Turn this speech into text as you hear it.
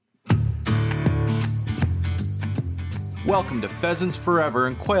Welcome to Pheasants Forever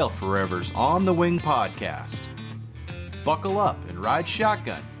and Quail Forever's On the Wing podcast. Buckle up and ride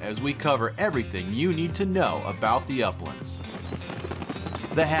shotgun as we cover everything you need to know about the uplands.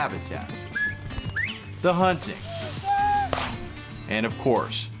 The habitat, the hunting, and of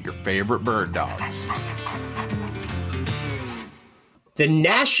course, your favorite bird dogs. The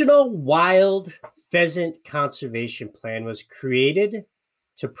National Wild Pheasant Conservation Plan was created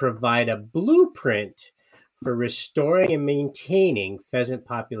to provide a blueprint for restoring and maintaining pheasant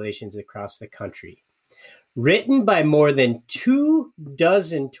populations across the country. Written by more than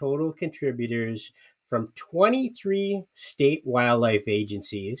 24 total contributors from 23 state wildlife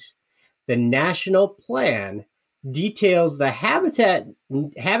agencies, the National Plan details the habitats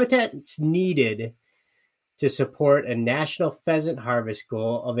needed to support a national pheasant harvest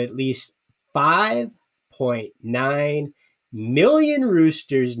goal of at least 5.9 million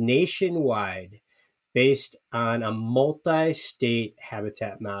roosters nationwide, based on a multi-state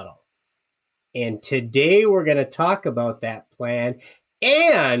habitat model. And today we're going to talk about that plan,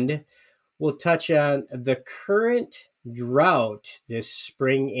 and we'll touch on the current drought this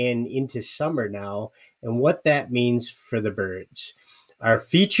spring and into summer now, and what that means for the birds. Our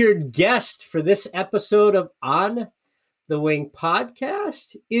featured guest for this episode of On the Wing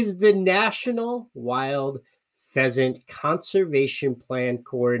podcast is the National Wild Pheasant Conservation Plan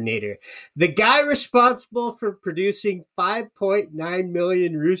Coordinator, the guy responsible for producing 5.9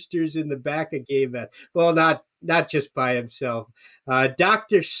 million roosters in the back of game. Well, not just by himself.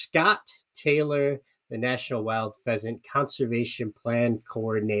 Dr. Scott Taylor, the National Wild Pheasant Conservation Plan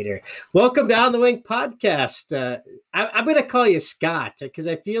Coordinator. Welcome to On the Wing podcast. I'm going to call you Scott because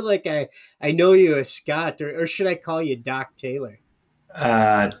I feel like I know you as Scott, or should I call you Doc Taylor?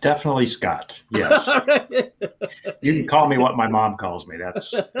 Definitely Scott. Yes. You can call me what my mom calls me.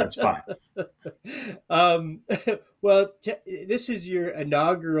 That's fine. Well, this is your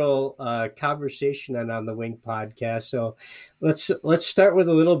inaugural conversation on the Wing podcast. So let's start with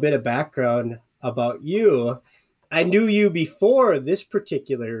a little bit of background about you. I knew you before this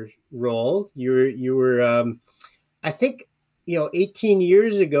particular role. You were I think 18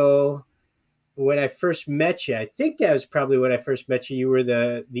 years ago. When I first met you, I think that was probably when I first met you. You were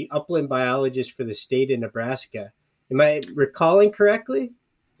the upland biologist for the state of Nebraska. Am I recalling correctly?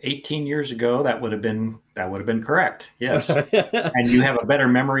 18 years ago, that would have been correct. Yes. And you have a better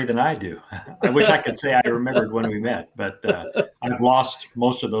memory than I do. I wish I could say I remembered when we met, but I've lost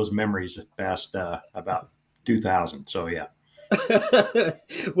most of those memories past about 2000. So yeah.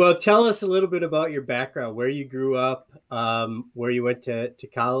 Well, tell us a little bit about your background, where you grew up, where you went to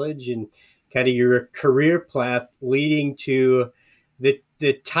college, and kind of your career path leading to the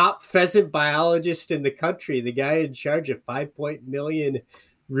top pheasant biologist in the country, the guy in charge of 5 million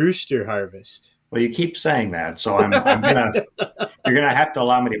rooster harvest. Well, you keep saying that, so you're gonna have to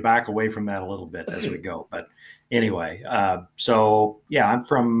allow me to back away from that a little bit as we go. But anyway, so yeah, I'm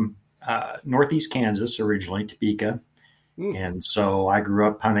from Northeast Kansas originally, Topeka, and so I grew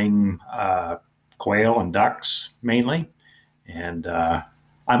up hunting quail and ducks mainly, and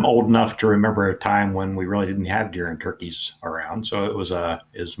I'm old enough to remember a time when we really didn't have deer and turkeys around. So it was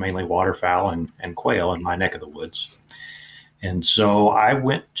mainly waterfowl and quail in my neck of the woods. And so I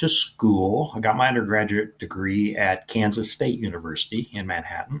went to school. I got my undergraduate degree at Kansas State University in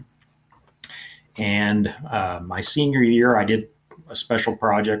Manhattan. And my senior year, I did a special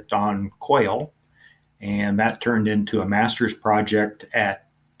project on quail, and that turned into a master's project at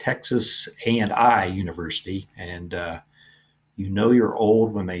Texas A&I University. And you're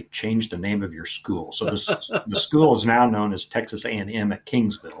old when they change the name of your school. So the school is now known as Texas A&M at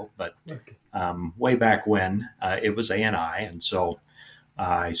Kingsville, but way back when it was A&I. And so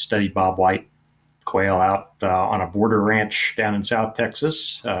I studied bobwhite quail out on a border ranch down in South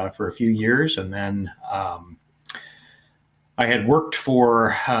Texas for a few years. And then I had worked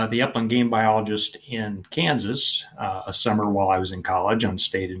for the upland game biologist in Kansas a summer while I was in college, and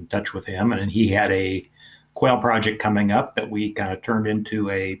stayed in touch with him. And he had a quail project coming up that we kind of turned into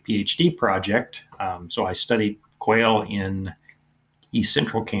a PhD project. So I studied quail in East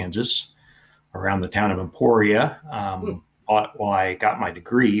Central Kansas around the town of Emporia while I got my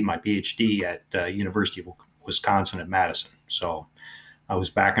degree, my PhD at University of Wisconsin at Madison. So I was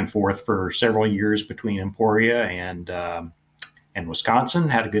back and forth for several years between Emporia and Wisconsin,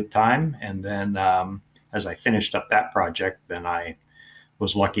 had a good time. And then as I finished up that project, then I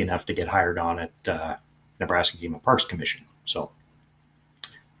was lucky enough to get hired on at Nebraska Game and Parks Commission. So,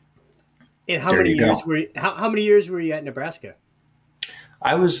 and how many years were you at Nebraska?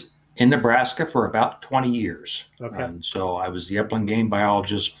 I was in Nebraska for about 20 years. Okay. So I was the upland game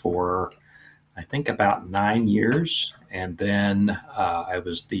biologist for, I think, about 9 years. And then I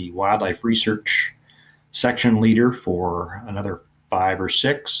was the wildlife research section leader for another 5 or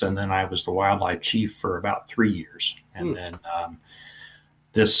 6. And then I was the wildlife chief for about 3 years. And then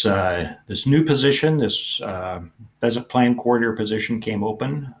this new position, this pheasant plan coordinator position, came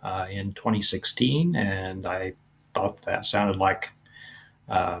open in 2016. And I thought that sounded like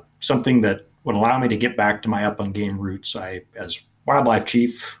something that would allow me to get back to my upland game roots. As wildlife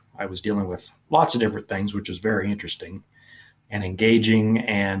chief, I was dealing with lots of different things, which was very interesting and engaging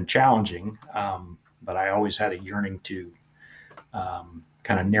and challenging. But I always had a yearning to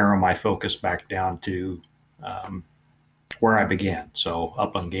kind of narrow my focus back down to where I began. So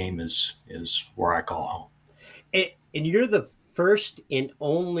upland game is where I call home. And you're the first and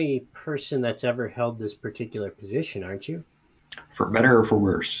only person that's ever held this particular position, aren't you? For better or for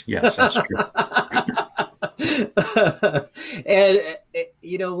worse. Yes, that's true. And,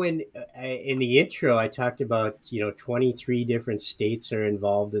 when in the intro, I talked about, 23 different states are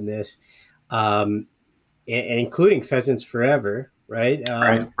involved in this, and including Pheasants Forever, right?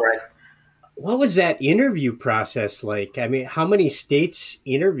 Right. What was that interview process like? I mean, how many states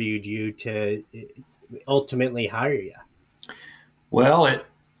interviewed you to ultimately hire you? Well,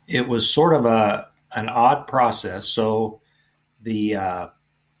 it was sort of an odd process. So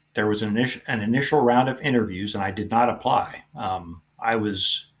there was an initial round of interviews, and I did not apply. I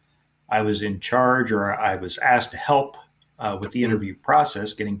was in charge, or I was asked to help with the interview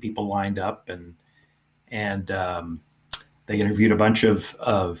process, getting people lined up, and they interviewed a bunch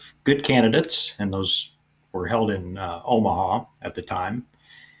of good candidates, and those were held in Omaha at the time.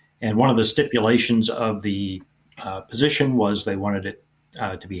 And one of the stipulations of the position was they wanted it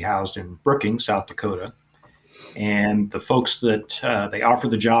to be housed in Brookings, South Dakota. And the folks that they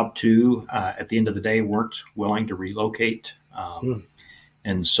offered the job to at the end of the day weren't willing to relocate.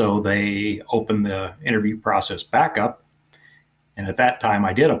 And so they opened the interview process back up. And at that time,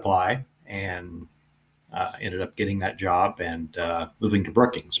 I did apply and ended up getting that job and moving to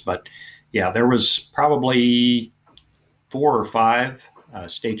Brookings. But yeah, there was probably 4 or 5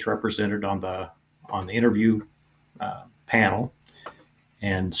 states represented on the interview panel.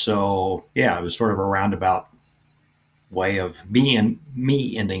 And so, yeah, it was sort of a roundabout way of me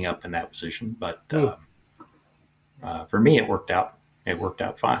ending up in that position. But for me, it worked out. It worked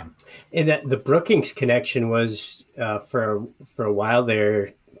out fine. And that the Brookings connection was for a while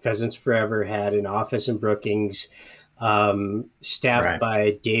there. Pheasants Forever had an office in Brookings, staffed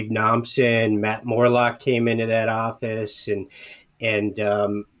by Dave Nomsen. Matt Morlock came into that office, and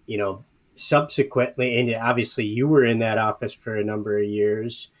subsequently, and obviously you were in that office for a number of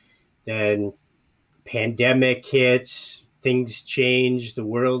years. Then pandemic hits, things change, the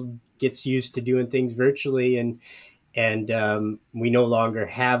world gets used to doing things virtually, and we no longer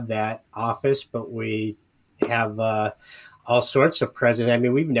have that office, but we have all sorts of presence. I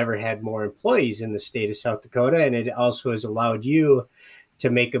mean, we've never had more employees in the state of South Dakota, and it also has allowed you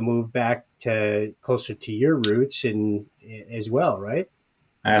to make a move back to closer to your roots and as well, right?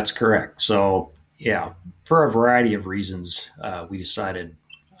 That's correct. So, yeah, for a variety of reasons, we decided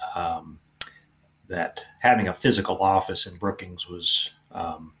that having a physical office in Brookings was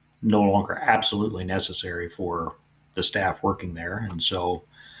no longer absolutely necessary for the staff working there. And so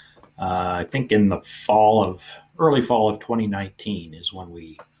I think in the early fall of 2019 is when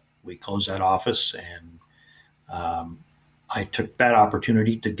we closed that office. And I took that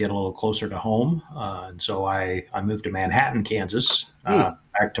opportunity to get a little closer to home. And so I moved to Manhattan, Kansas,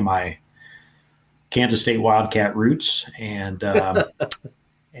 back to my Kansas State Wildcat roots, and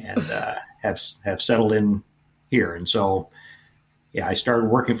have settled in here. And so, yeah, I started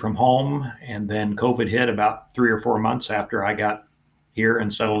working from home, and then COVID hit about 3 or 4 months after I got here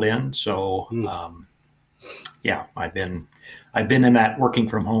and settled in. So, yeah, I've been in that working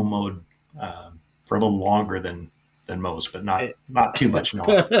from home mode for a little longer than most, but not too much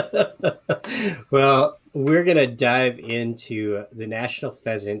longer. Well, we're going to dive into the National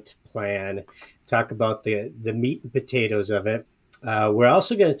Pheasant Plan, talk about the meat and potatoes of it. We're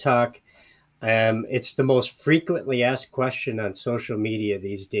also going to talk, it's the most frequently asked question on social media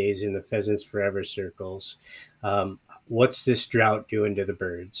these days in the Pheasants Forever circles. What's this drought doing to the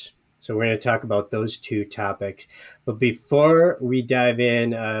birds? So we're going to talk about those 2 topics. But before we dive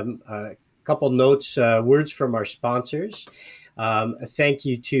in, a couple notes, words from our sponsors. Thank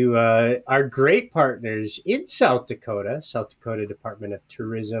you to our great partners in South Dakota Department of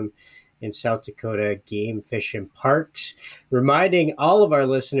Tourism, in South Dakota Game, Fish, and Parks, reminding all of our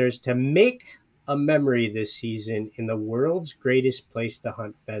listeners to make a memory this season in the world's greatest place to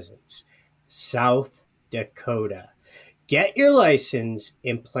hunt pheasants, South Dakota. Get your license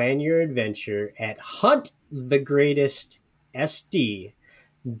and plan your adventure at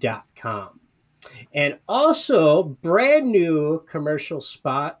huntthegreatestsd.com. And also, brand new commercial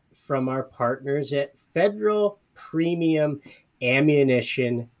spot from our partners at Federal Premium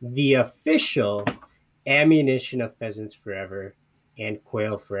Ammunition, the official ammunition of Pheasants Forever and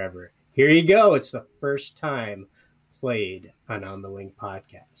Quail Forever. Here you go. It's the first time played on the Wing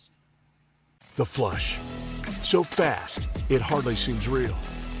podcast. The flush. So fast, it hardly seems real.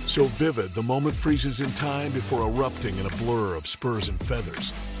 So vivid, the moment freezes in time before erupting in a blur of spurs and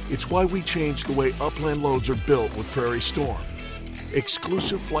feathers. It's why we changed the way upland loads are built with Prairie Storm.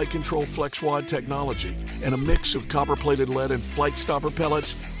 Exclusive flight control FlexWad technology and a mix of copper-plated lead and flight stopper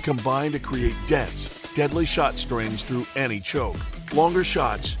pellets combine to create dense, deadly shot strings through any choke. Longer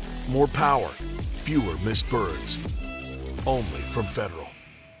shots, more power, fewer missed birds. Only from Federal.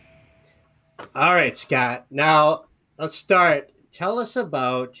 All right, Scott. Now, let's start. Tell us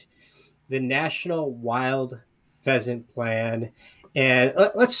about the National Wild Pheasant Plan. And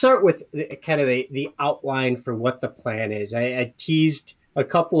let's start with kind of the outline for what the plan is. I teased a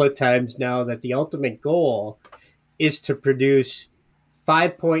couple of times now that the ultimate goal is to produce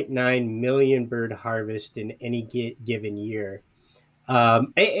 5.9 million bird harvest in any given year.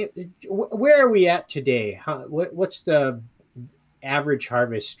 Where are we at today? What's the average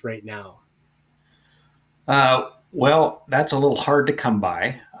harvest right now? Well, that's a little hard to come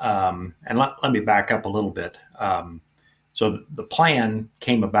by. And let me back up a little bit. So the plan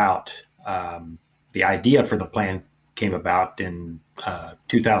came about, the idea for the plan came about in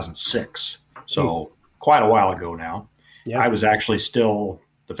 2006. So quite a while ago now. Yeah. I was actually still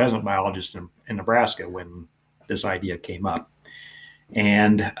the pheasant biologist in Nebraska when this idea came up.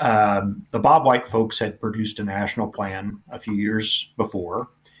 And the Bob White folks had produced a national plan a few years before,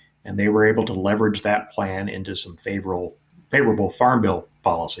 and they were able to leverage that plan into some favorable Farm Bill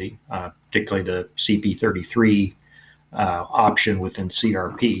policy, particularly the CP33 option within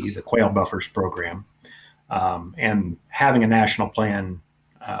CRP, the Quail Buffers program. And having a national plan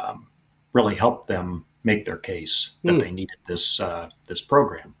really helped them make their case that they needed this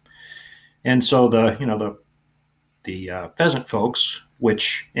program. And so the pheasant folks,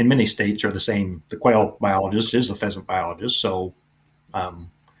 which in many states are the same, the quail biologist is the pheasant biologist. So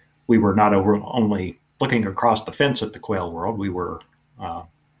we were not only looking across the fence at the quail world, we were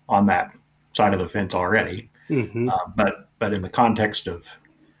on that side of the fence already. Mm-hmm. But in the context of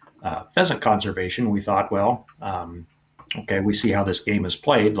pheasant conservation, we thought, well, okay, we see how this game is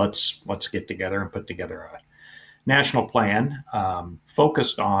played. Let's get together and put together a national plan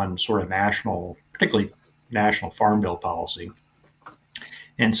focused on sort of particularly national Farm Bill policy,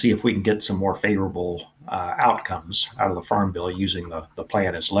 and see if we can get some more favorable outcomes out of the Farm Bill using the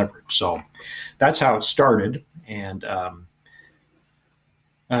plan as leverage. So that's how it started. And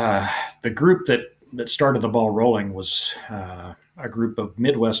the group that started the ball rolling was a group of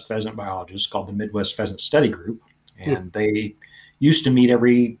Midwest pheasant biologists called the Midwest Pheasant Study Group. And they used to meet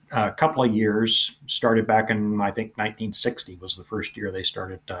every couple of years, started back in, I think, 1960 was the first year they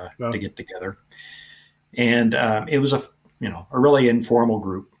started to get together. And it was a really informal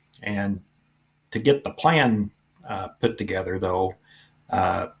group. And to get the plan put together, though,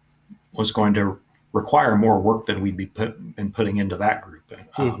 was going to require more work than we'd been putting into that group.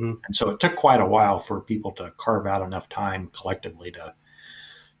 And so it took quite a while for people to carve out enough time collectively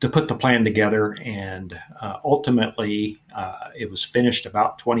to put the plan together. And ultimately, it was finished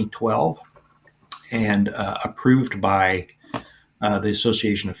about 2012 and approved by the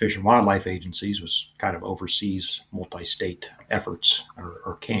Association of Fish and Wildlife Agencies, which kind of oversees multi-state efforts,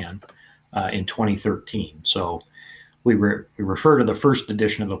 or CAN, in 2013. So we refer to the first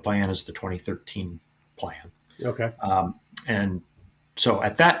edition of the plan as the 2013 plan. Okay. And so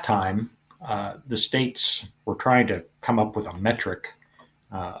at that time, the states were trying to come up with a metric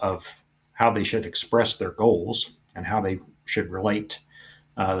of how they should express their goals and how they should relate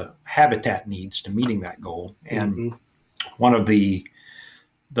habitat needs to meeting that goal. And one of the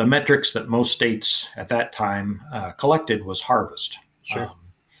metrics that most states at that time collected was harvest. Sure.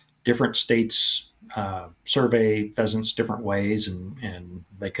 Different states survey pheasants different ways, and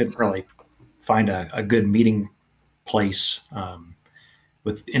they couldn't really find a good meeting place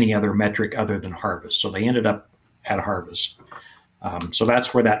with any other metric other than harvest. So they ended up at harvest. So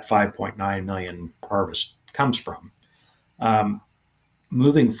that's where that 5.9 million harvest comes from.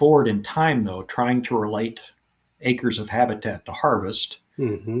 Moving forward in time, though, trying to relate acres of habitat to harvest,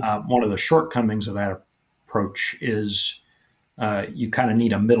 one of the shortcomings of that approach is you kind of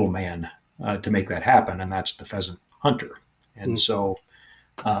need a middleman to make that happen, and that's the pheasant hunter. And so,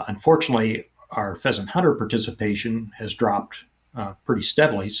 unfortunately, our pheasant hunter participation has dropped pretty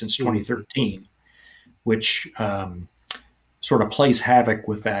steadily since 2013, which sort of plays havoc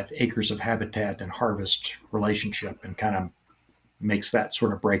with that acres of habitat and harvest relationship and kind of makes that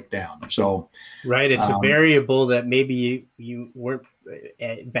sort of break down. So, right, it's a variable that maybe you weren't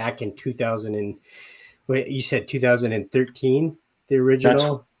back in 2000 and you said 2013, the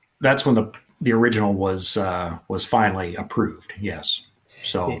original. That's when the original was finally approved. Yes.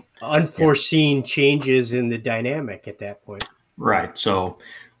 So unforeseen changes in the dynamic at that point. Right. So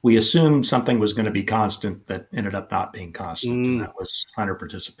we assumed something was going to be constant that ended up not being constant, and that was hunter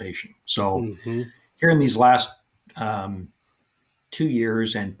participation. So here in these last 2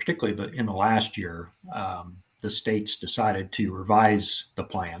 years, and particularly in the last year, the states decided to revise the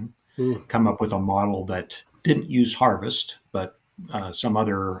plan, come up with a model that didn't use harvest, but some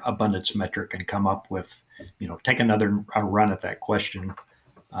other abundance metric, and come up with, take another run at that question.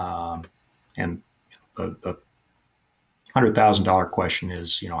 And the $100,000 question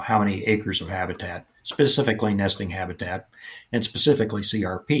is, how many acres of habitat, specifically nesting habitat, and specifically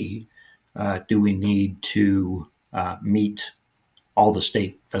CRP, do we need to meet all the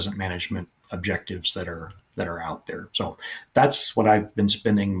state pheasant management objectives that are out there? So that's what I've been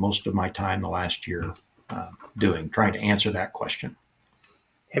spending most of my time the last year doing, trying to answer that question.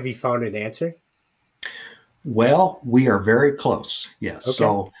 Have you found an answer? Well, we are very close. Yes.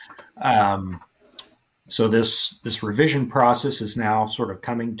 Okay. So this revision process is now sort of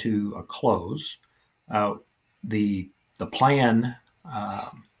coming to a close. The plan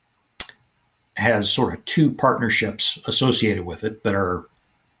has sort of two partnerships associated with it that are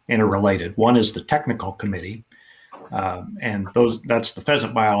interrelated. One is the technical committee, and that's the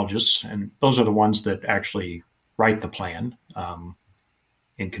pheasant biologists, and those are the ones that actually write the plan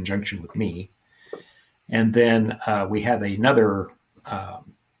in conjunction with me. And then we have another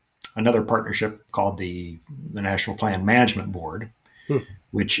partnership called the National Plan Management Board,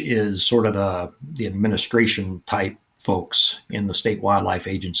 which is sort of the administration type folks in the state wildlife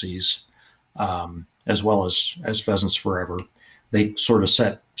agencies, as well as Pheasants Forever. They sort of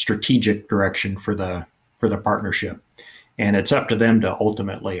set strategic direction for the partnership, and it's up to them to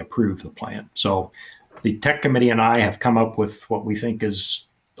ultimately approve the plan. So the tech committee and I have come up with what we think is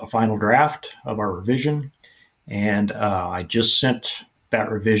a final draft of our revision, and I just sent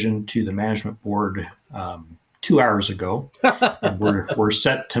that revision to the management board 2 hours ago. And we're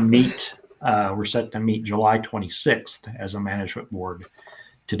set to meet. We're set to meet July 26th as a management board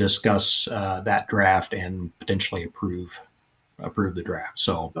to discuss that draft and potentially approve the draft.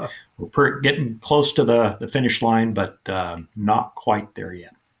 So we're getting close to the finish line, but not quite there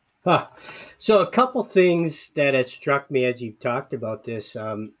yet. So a couple things that has struck me as you've talked about this.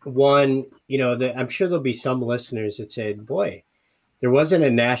 One, I'm sure there'll be some listeners that said, boy, there wasn't a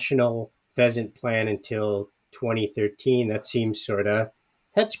national pheasant plan until 2013. That seems sort of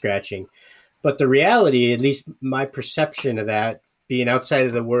head scratching. But the reality, at least my perception of that, being outside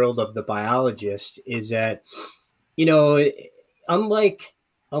of the world of the biologist, is that, unlike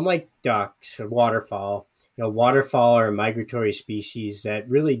ducks or waterfowl, waterfowl are a migratory species that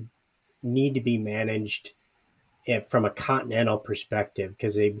really need to be managed from a continental perspective,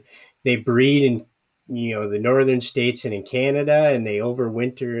 because they breed in the northern states and in Canada, and they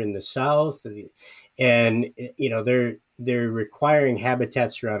overwinter in the south, and they're requiring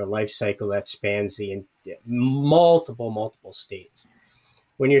habitats throughout a life cycle that spans the multiple states.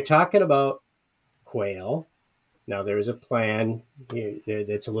 When you're talking about quail, now there's a plan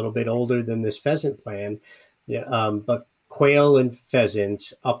that's a little bit older than this pheasant plan, but quail and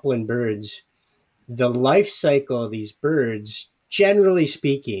pheasants, upland birds, the life cycle of these birds, generally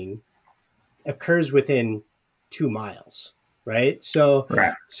speaking, occurs within 2 miles, right? So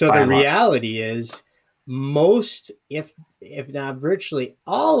the reality is most, if not virtually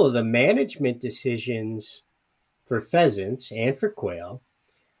all of the management decisions for pheasants and for quail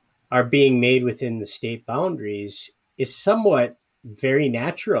are being made within the state boundaries is somewhat very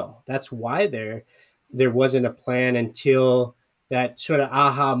natural. That's why there wasn't a plan until that sort of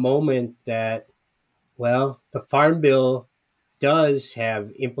aha moment that, well, the Farm Bill does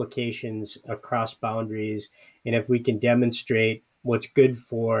have implications across boundaries. And if we can demonstrate what's good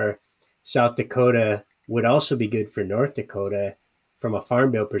for South Dakota would also be good for North Dakota from a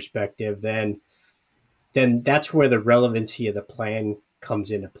Farm Bill perspective, then that's where the relevancy of the plan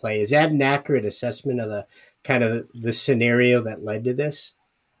comes into play. Is that an accurate assessment of the kind of the scenario that led to this?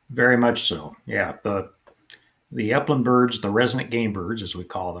 Very much so. Yeah. The upland birds, the resident game birds, as we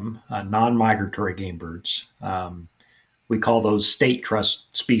call them, non-migratory game birds, we call those state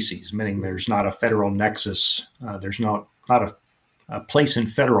trust species, meaning there's not a federal nexus. There's not a place in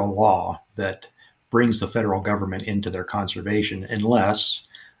federal law that brings the federal government into their conservation unless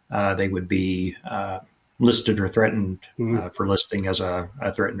they would be listed or threatened for listing as a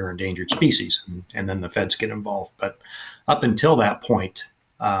threatened or endangered species, and then the feds get involved. But up until that point,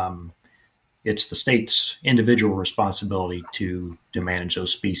 it's the state's individual responsibility to manage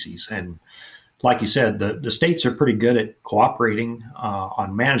those species. And like you said, the states are pretty good at cooperating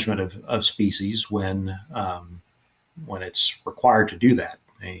on management of species when it's required to do that.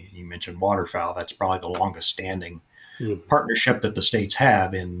 You mentioned waterfowl. That's probably the longest standing partnership that the states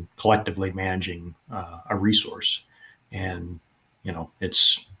have in collectively managing a resource. And,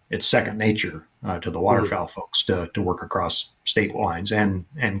 it's second nature to the waterfowl folks to work across state lines and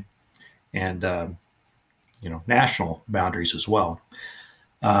national boundaries as well.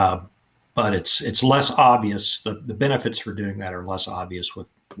 But it's less obvious. The benefits for doing that are less obvious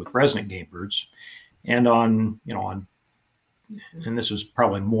with resident game birds, and and this was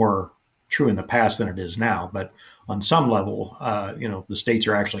probably more true in the past than it is now. But on some level, the states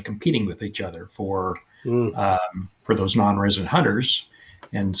are actually competing with each other for those non-resident hunters,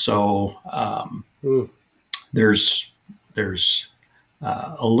 and so there's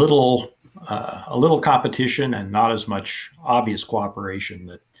a little competition and not as much obvious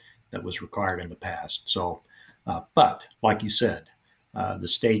cooperation that was required in the past. So, but like you said, the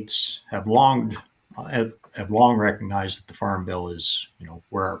states have long recognized that the Farm Bill is,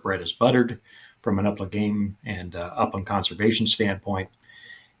 where our bread is buttered from an upland game and upland conservation standpoint,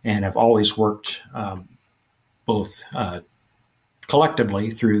 and have always worked both collectively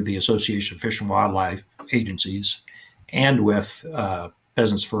through the Association of Fish and Wildlife agencies and with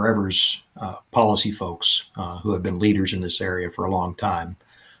Pheasants Forever's policy folks who have been leaders in this area for a long time.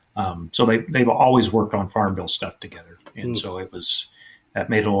 So they've always worked on Farm Bill stuff together, and so that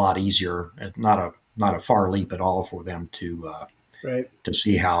made it a lot easier. Not a far leap at all for them to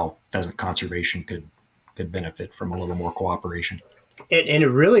see how pheasant conservation could benefit from a little more cooperation. And it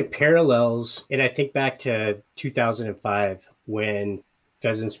really parallels, and I think back to 2005 when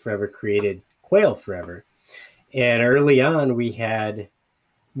Pheasants Forever created Quail Forever, and early on we had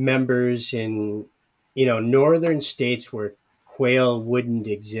members in northern states where quail wouldn't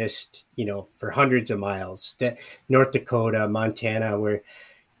exist, for hundreds of miles. North Dakota, Montana, where,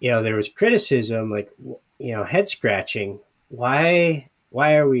 there was criticism, like, head scratching. Why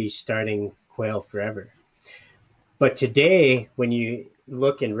are we starting Quail Forever? But today, when you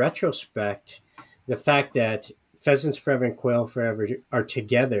look in retrospect, the fact that Pheasants Forever and Quail Forever are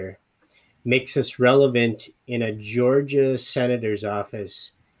together makes us relevant in a Georgia senator's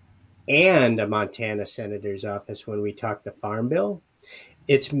office and a Montana senator's office when we talk the Farm Bill.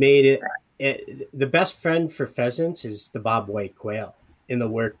 It's made it the best friend for pheasants is the bobwhite quail. In the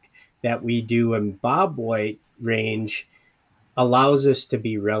work that we do in bobwhite range allows us to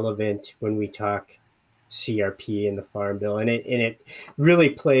be relevant when we talk CRP in the Farm Bill. And it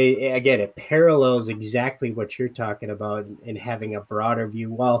really it parallels exactly what you're talking about in having a broader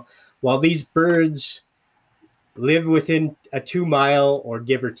view. While these birds live within a 2-mile or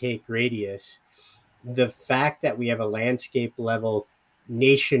give or take radius, the fact that we have a landscape level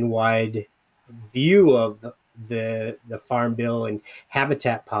nationwide view of the Farm Bill and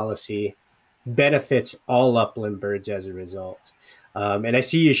habitat policy benefits all upland birds as a result. And I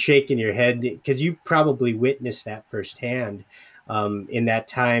see you shaking your head because you probably witnessed that firsthand in that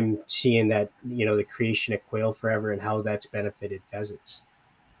time, seeing that, the creation of Quail Forever and how that's benefited pheasants.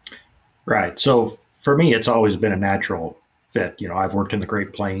 Right. So for me, it's always been a natural fit. I've worked in the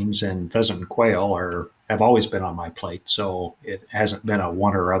Great Plains, and pheasant and quail have always been on my plate. So it hasn't been a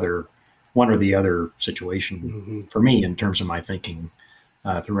one or the other situation for me in terms of my thinking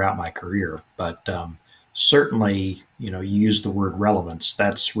throughout my career. But certainly, you use the word relevance.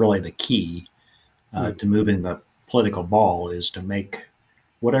 That's really the key to moving the political ball, is to make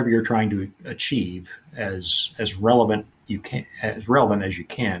whatever you're trying to achieve as relevant as you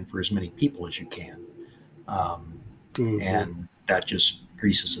can for as many people as you can. And that just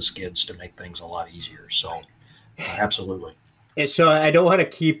greases the skids to make things a lot easier. So absolutely. And so I don't want to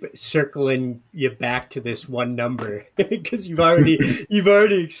keep circling you back to this one number because you've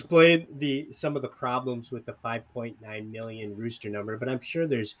already explained some of the problems with the 5.9 million rooster number, but I'm sure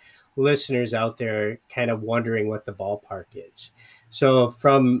there's listeners out there kind of wondering what the ballpark is. So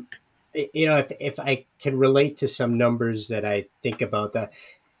from, if I can relate to some numbers that I think about,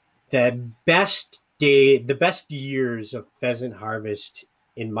 the best years of pheasant harvest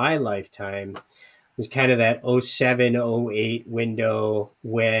in my lifetime was kind of that 07, 08 window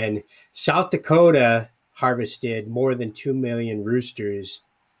when South Dakota harvested more than 2 million roosters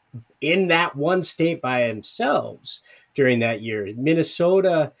in that one state by themselves during that year.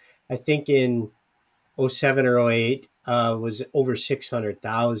 Minnesota, I think in 07 or 08, was over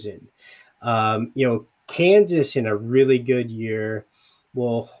 600,000. Kansas in a really good year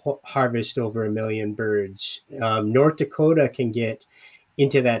will harvest over 1 million birds. North Dakota can get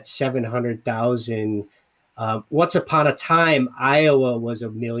into that 700,000. Once upon a time, Iowa was a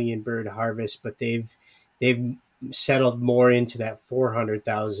 1 million bird harvest, but they've settled more into that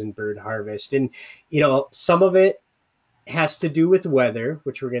 400,000 bird harvest. And, some of it has to do with weather,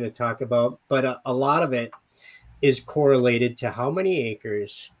 which we're going to talk about, but a lot of it is correlated to how many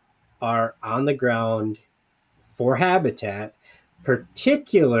acres are on the ground for habitat,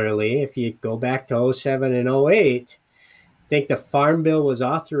 particularly if you go back to 07 and 08. I think the Farm Bill was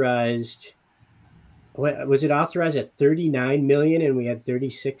authorized. Was it authorized at 39 million and we had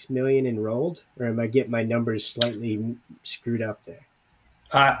 36 million enrolled? Or am I getting my numbers slightly screwed up there?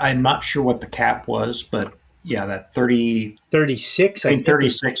 I'm not sure what the cap was, but yeah, that 36 and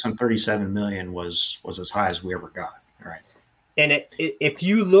 37 million was as high as we ever got. All right. And if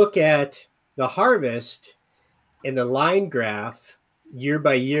you look at the harvest in the line graph year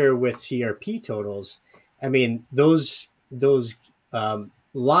by year with CRP totals, I mean, those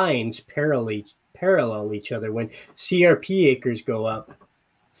lines parallel each other. When CRP acres go up,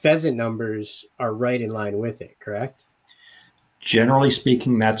 pheasant numbers are right in line with it, correct? Generally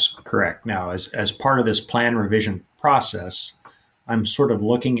speaking, that's correct. Now, as part of this plan revision process, I'm sort of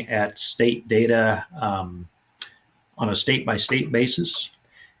looking at state data on a state-by-state basis.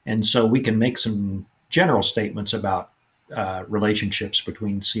 And so we can make some general statements about relationships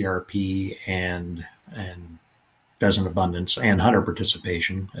between CRP and pheasant abundance and hunter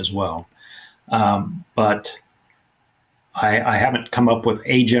participation as well. But I haven't come up with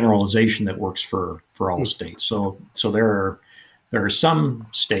a generalization that works for all states. So there are some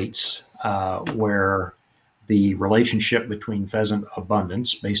states where the relationship between pheasant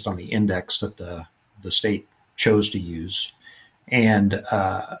abundance, based on the index that the state chose to use, and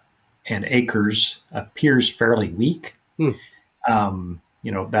acres appears fairly weak.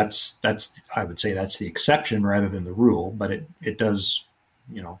 That's I would say that's the exception rather than the rule, but it does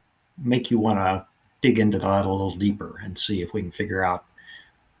make you want to dig into that a little deeper and see if we can figure out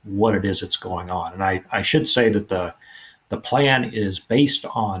what it is that's going on. And I should say that the plan is based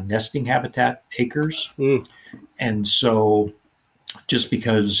on nesting habitat acres. And so just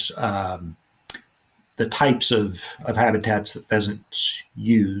because the types of habitats that pheasants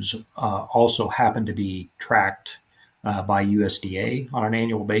use also happen to be tracked by USDA on an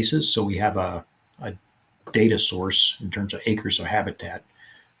annual basis. So we have a data source in terms of acres of habitat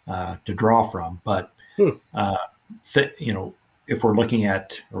to draw from. But, if we're looking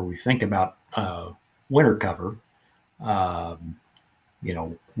at, or we think about winter cover,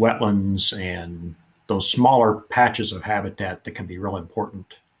 wetlands and those smaller patches of habitat that can be real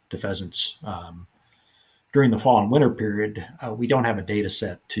important to pheasants during the fall and winter period, we don't have a data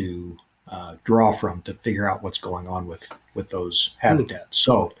set to draw from to figure out what's going on with those habitats.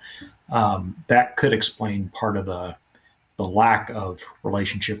 So that could explain part of the lack of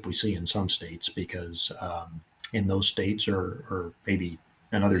relationship we see in some states, because in those states, or maybe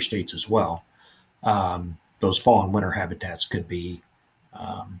in other states as well, those fall and winter habitats could be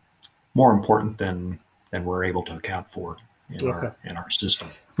more important than we're able to account for in our system.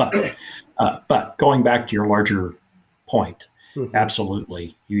 But going back to your larger point,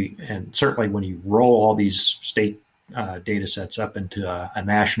 absolutely, and certainly when you roll all these state data sets up into a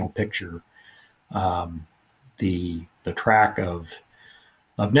national picture, the track of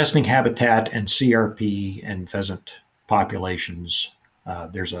nesting habitat and CRP and pheasant populations,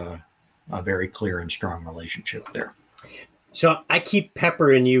 there's a very clear and strong relationship there. So I keep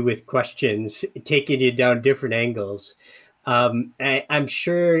peppering you with questions, taking you down different angles. I'm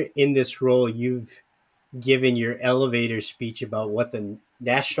sure in this role you've given your elevator speech about what the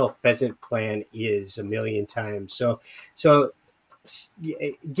National Pheasant Plan is a million times. So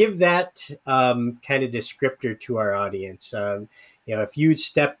give that kind of descriptor to our audience. If you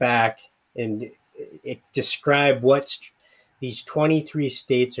step back and describe what these 23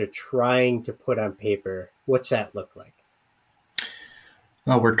 states are trying to put on paper, what's that look like?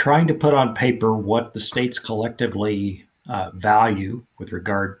 Well, we're trying to put on paper what the states collectively value with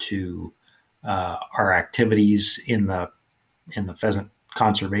regard to our activities in the pheasant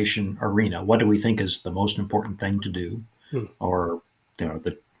conservation arena. What do we think is the most important thing to do, or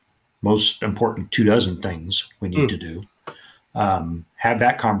the most important 24 things we need to do? Have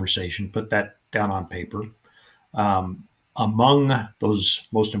that conversation, put that down on paper. Among those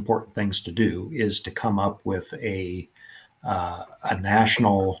most important things to do is to come up with a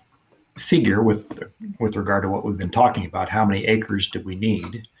national figure with regard to what we've been talking about. How many acres do we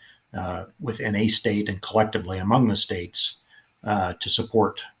need within a state and collectively among the states to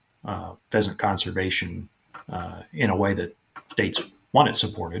support pheasant conservation in a way that states want it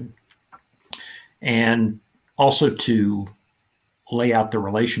supported, and also to lay out the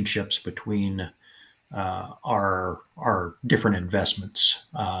relationships between our different investments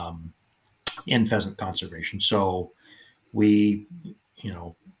in pheasant conservation. So we,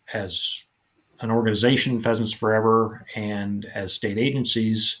 as an organization, Pheasants Forever, and as state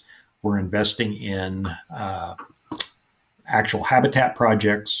agencies, we're investing in actual habitat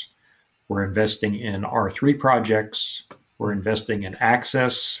projects. We're investing in R3 projects. We're investing in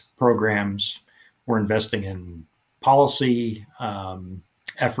access programs. We're investing in policy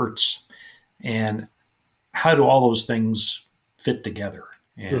efforts. And how do all those things fit together?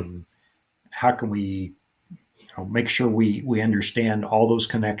 And how can we make sure we understand all those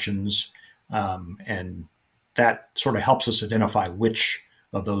connections? And that sort of helps us identify which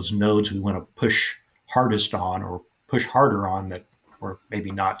of those nodes we want to push hardest on or push harder on that we're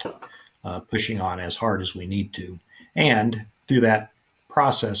maybe not pushing on as hard as we need to. And through that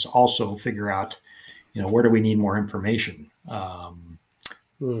process, also figure out, where do we need more information?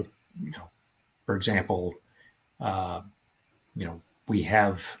 For example, we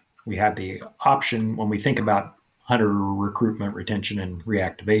have the option when we think about hunter recruitment, retention, and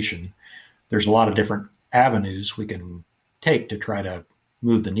reactivation. There's a lot of different avenues we can take to try to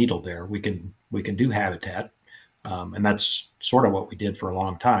move the needle there. We can do habitat, and that's sort of what we did for a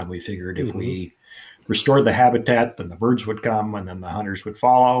long time. We figured if we restored the habitat, then the birds would come, and then the hunters would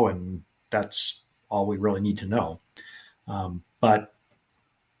follow, and that's all we really need to know. But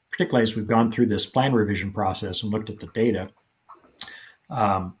particularly as we've gone through this plan revision process and looked at the data,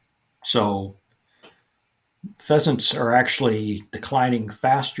 so pheasants are actually declining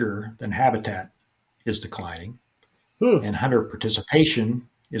faster than habitat is declining, and hunter participation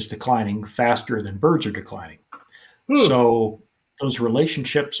is declining faster than birds are declining. So those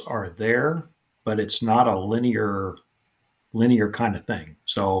relationships are there, but it's not a linear kind of thing.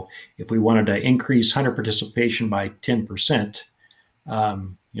 So if we wanted to increase hunter participation by 10%,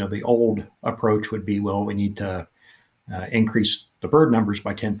 the old approach would be, well, we need to increase the bird numbers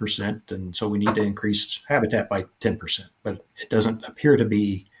by 10%, and so we need to increase habitat by 10%. But it doesn't appear to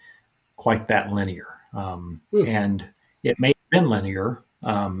be quite that linear. And it may have been linear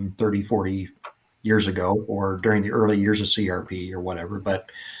 30, 40 years ago or during the early years of CRP or whatever, but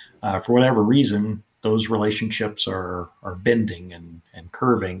for whatever reason, those relationships are bending and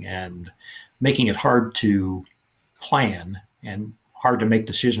curving and making it hard to plan and hard to make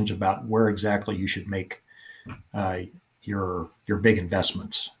decisions about where exactly you should make your big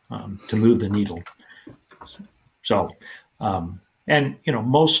investments to move the needle. So,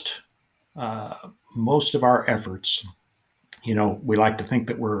 most of our efforts, we like to think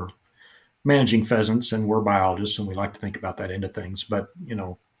that we're managing pheasants and we're biologists and we like to think about that end of things, but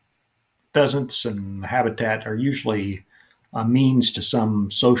pheasants and habitat are usually a means to some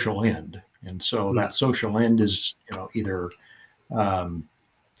social end. And so that social end is, either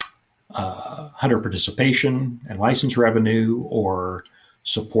hunter participation and license revenue or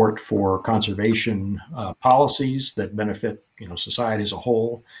support for conservation policies that benefit, society as a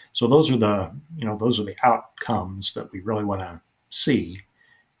whole. So those are the outcomes that we really want to see.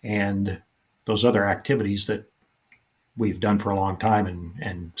 And those other activities that we've done for a long time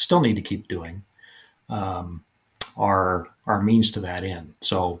and still need to keep doing are means to that end.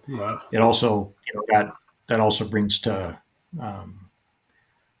 So it also, that also brings to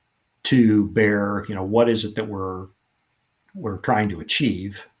bear, what is it that we're trying to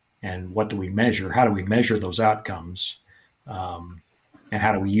achieve, and what do we measure? How do we measure those outcomes? And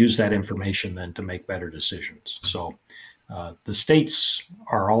how do we use that information then to make better decisions? So the states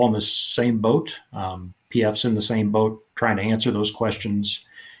are all in the same boat. PF's in the same boat, trying to answer those questions.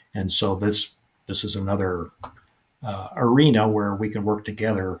 And so this is another arena where we can work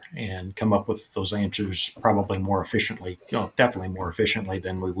together and come up with those answers probably more efficiently, definitely more efficiently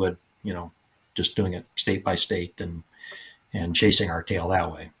than we would, just doing it state by state and chasing our tail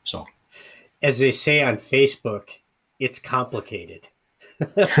that way. So, as they say on Facebook, it's complicated.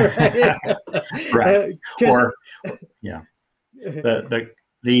 Right. Or, yeah. The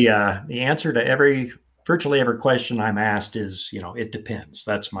answer to virtually every question I'm asked is, it depends.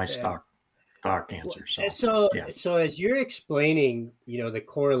 That's my stock answer. So as you're explaining, the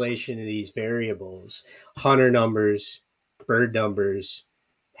correlation of these variables, hunter numbers, bird numbers,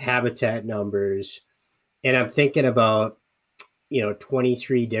 habitat numbers, and I'm thinking about,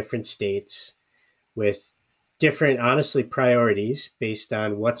 23 different states with different, honestly, priorities based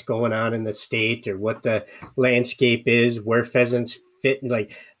on what's going on in the state or what the landscape is, where pheasants fit.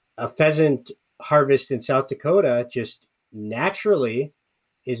 Like a pheasant harvest in South Dakota just naturally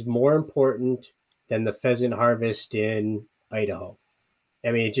is more important than the pheasant harvest in Idaho.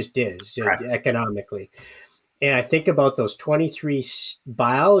 I mean, it just is economically. And I think about those 23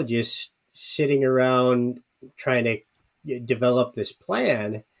 biologists sitting around trying to develop this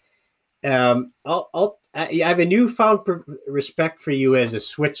plan. I have a newfound respect for you as a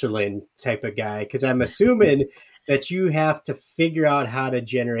Switzerland type of guy, because I'm assuming that you have to figure out how to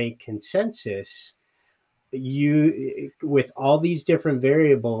generate consensus with all these different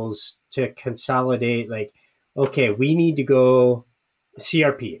variables to consolidate. Like, okay, we need to go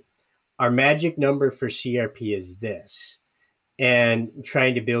CRP. Our magic number for CRP is this, and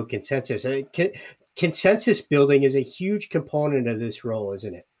trying to build consensus. Consensus building is a huge component of this role,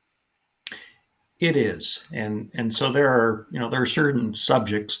 isn't it? It is, and so there are certain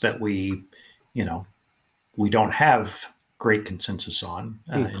subjects that we don't have great consensus on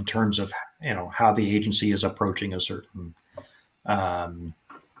in terms of how the agency is approaching a certain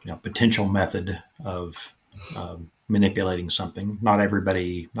potential method of manipulating something. Not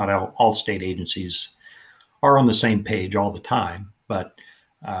all state agencies are on the same page all the time, but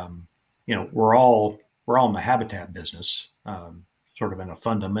we're all in the habitat business, sort of in a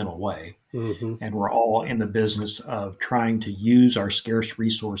fundamental way, and we're all in the business of trying to use our scarce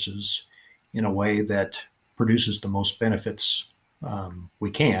resources in a way that produces the most benefits we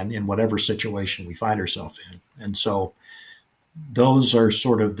can in whatever situation we find ourselves in. And so those are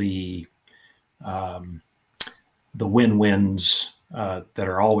sort of the win-wins that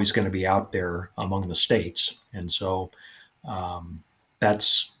are always going to be out there among the states. And so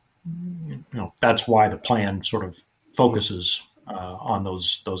that's why the plan sort of focuses on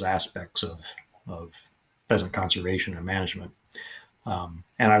those aspects of pheasant conservation and management. And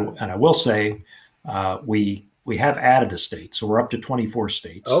I will say we have added a state, so we're up to 24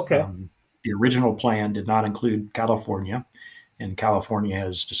 states. Okay. The original plan did not include California, and California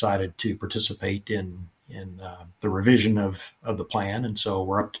has decided to participate in the revision of the plan, and so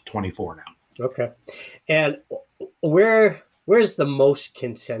we're up to 24 now. Okay. And where's the most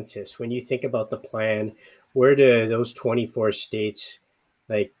consensus when you think about the plan? Where do those 24 states,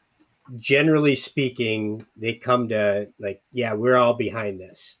 like, generally speaking, they come to, like, yeah, we're all behind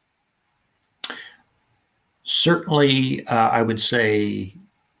this? Certainly, I would say,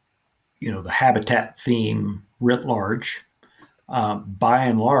 the habitat theme writ large, by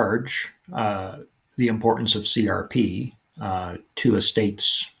and large, the importance of CRP to a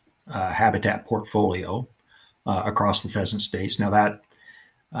state's habitat portfolio across the pheasant states. Now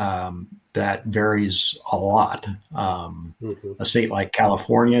that varies a lot. A state like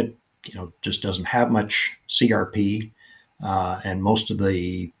California, just doesn't have much CRP, and most of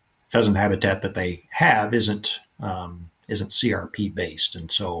the pheasant habitat that they have isn't CRP based,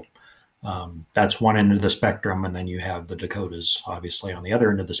 and so that's one end of the spectrum. And then you have the Dakotas, obviously, on the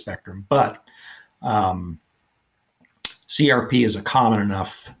other end of the spectrum. But CRP is a common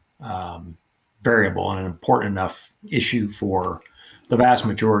enough variable and an important enough issue for the vast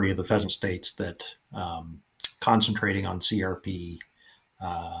majority of the pheasant states that concentrating on CRP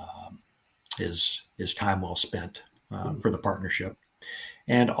is time well spent for the partnership.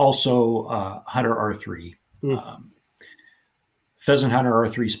 And also Hunter R3, pheasant Hunter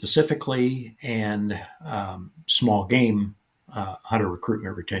R3 specifically, and small game hunter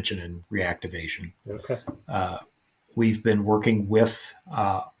recruitment, retention, and reactivation. Okay. We've been working with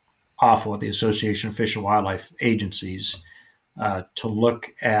AFWA, the Association of Fish and Wildlife Agencies, to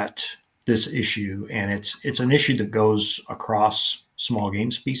look at this issue, and it's an issue that goes across small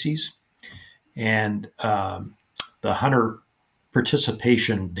game species, and the hunter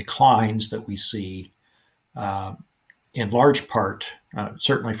participation declines that we see, in large part,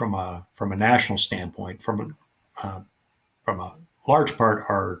 certainly from a national standpoint, from a large part,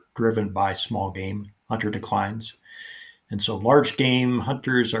 are driven by small game hunter declines. And so large game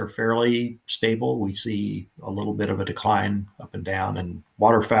hunters are fairly stable. We see a little bit of a decline up and down, and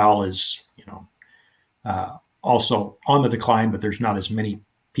waterfowl is, also on the decline, but there's not as many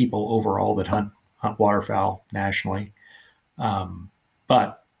people overall that hunt waterfowl nationally.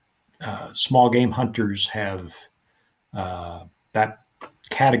 But small game hunters have that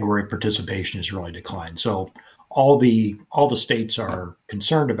category of participation has really declined. So all the states are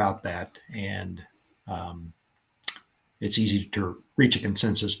concerned about that, and it's easy to reach a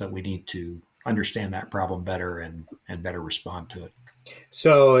consensus that we need to understand that problem better and better respond to it.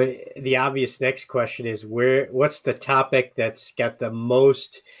 So the obvious next question is, what's the topic that's got the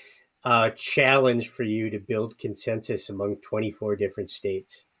most challenge for you to build consensus among 24 different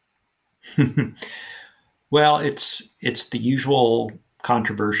states? Well, it's the usual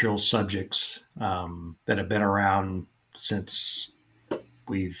controversial subjects that have been around since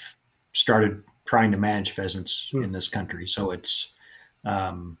we've started trying to manage pheasants in this country. So it's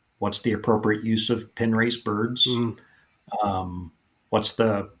what's the appropriate use of pen raised birds? What's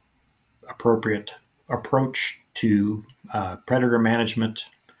the appropriate approach to predator management?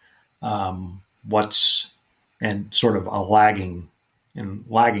 And sort of a lagging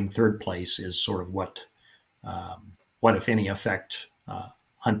third place is sort of what if any effect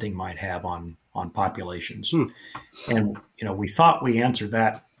hunting might have on populations. And we thought we answered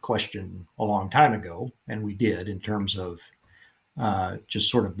that question a long time ago, and we did, in terms of just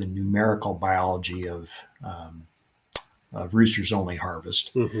sort of the numerical biology of roosters only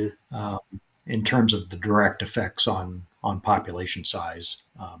harvest, in terms of the direct effects on population size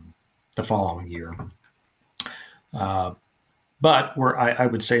the following year. But I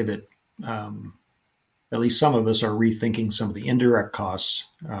would say that at least some of us are rethinking some of the indirect costs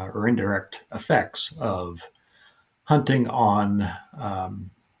or indirect effects of hunting on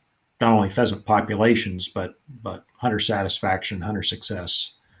not only pheasant populations, but hunter satisfaction, hunter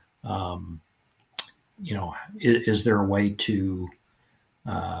success. Is there a way to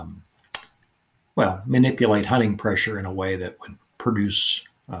manipulate hunting pressure in a way that would produce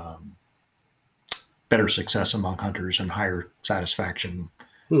better success among hunters and higher satisfaction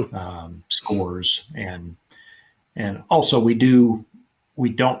scores, and also we don't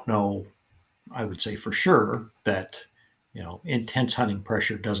know, I would say for sure, that intense hunting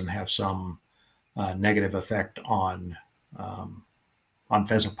pressure doesn't have some negative effect on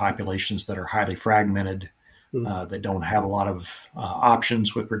pheasant populations that are highly fragmented, that don't have a lot of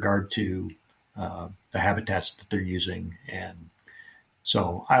options with regard to the habitats that they're using. And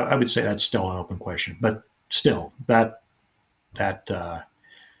so I would say that's still an open question, but still that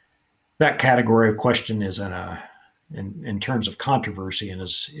category of question is in terms of controversy, and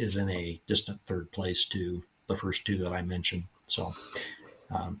is in a distant third place to the first two that I mentioned. So,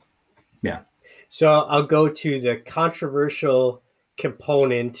 yeah. So I'll go to the controversial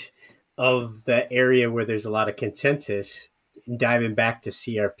component of the area where there's a lot of consensus. Diving back to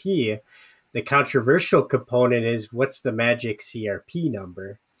CRP, the controversial component is, what's the magic CRP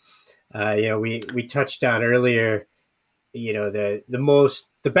number? We touched on earlier, the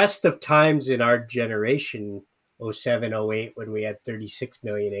best of times in our generation, 07, 08, when we had 36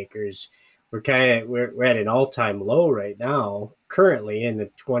 million acres, we're at an all-time low right now, currently in the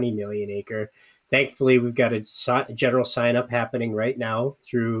 20 million acre. Thankfully, we've got a general sign-up happening right now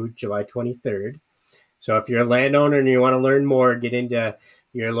through July 23rd. So if you're a landowner and you want to learn more, get into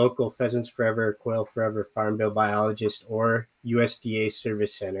your local Pheasants Forever, Quail Forever Farm Bill biologist or USDA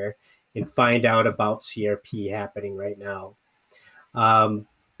Service Center and find out about CRP happening right now.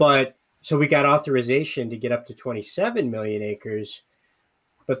 So we got authorization to get up to 27 million acres,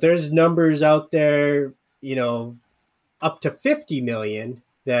 but there's numbers out there, up to 50 million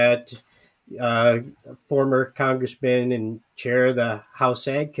that former Congressman and chair of the House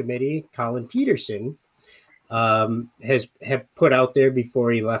Ag Committee, Colin Peterson, have put out there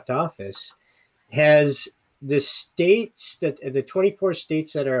before he left office. Has the states the 24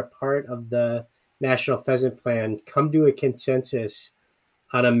 states that are a part of the National Pheasant Plan come to a consensus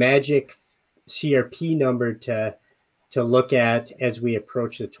on a magic CRP number to look at as we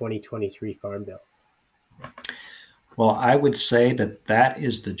approach the 2023 Farm Bill? Well, I would say that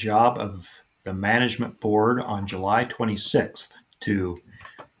is the job of the management board on July 26th to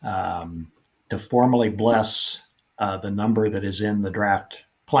formally bless the number that is in the draft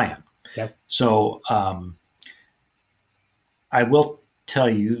plan. Okay. So I will tell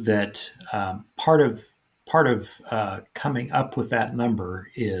you that part of coming up with that number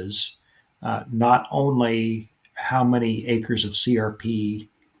is not only how many acres of CRP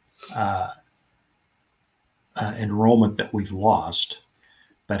enrollment that we've lost,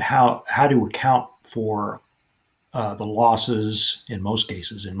 but how to account for the losses in most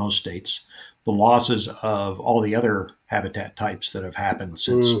cases, in most states, the losses of all the other habitat types that have happened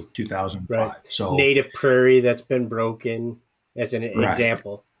since 2005. Right. So native prairie that's been broken as an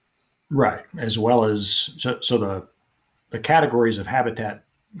example. Right. As well as, so the categories of habitat,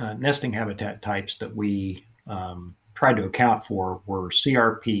 nesting habitat types that we tried to account for were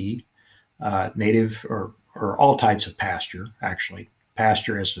CRP, native or all types of pasture, actually.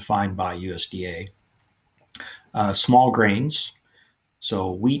 Pasture as defined by USDA. Small grains,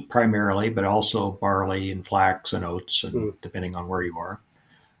 so wheat primarily, but also barley and flax and oats, and depending on where you are.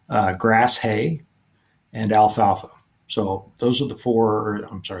 Grass hay and alfalfa. So those are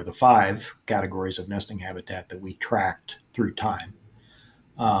the 5 categories of nesting habitat that we tracked through time.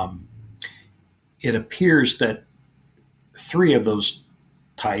 It appears that 3 of those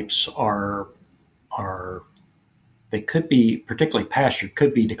types they could be, particularly pasture,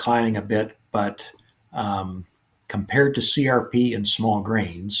 could be declining a bit, but compared to CRP and small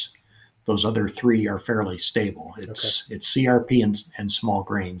grains, those other 3 are fairly stable. It's CRP and small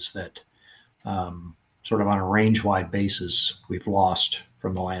grains that sort of on a range-wide basis we've lost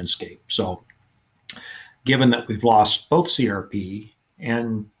from the landscape. So given that we've lost both CRP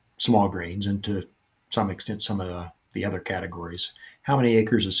and small grains, and to some extent some of the other categories, how many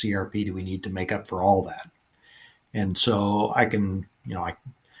acres of CRP do we need to make up for all that? And so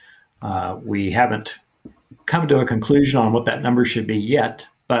we haven't come to a conclusion on what that number should be yet,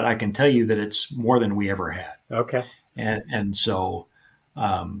 but I can tell you that it's more than we ever had. Okay. And so,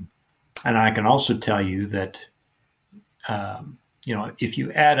 and I can also tell you that, if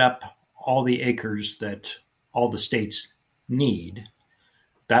you add up all the acres that all the states need,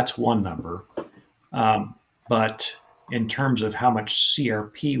 that's one number. But in terms of how much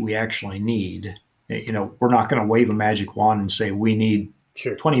CRP we actually need, we're not going to wave a magic wand and say we need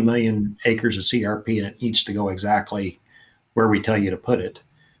 20 million acres of CRP and it needs to go exactly where we tell you to put it.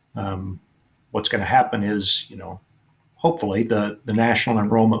 What's going to happen is, hopefully the national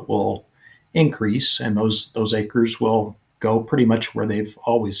enrollment will increase and those acres will go pretty much where they've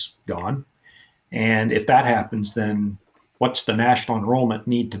always gone. And if that happens, then what's the national enrollment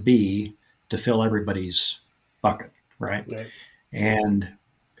need to be to fill everybody's bucket, right? And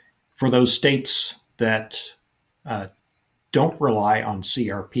for those states that don't rely on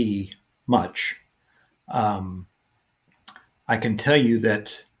CRP much, I can tell you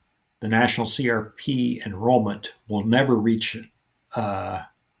that the national CRP enrollment will never reach a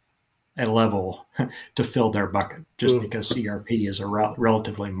level to fill their bucket, just because CRP is a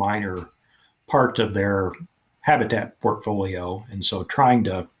relatively minor part of their habitat portfolio. And so trying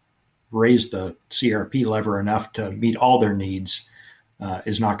to raise the CRP lever enough to meet all their needs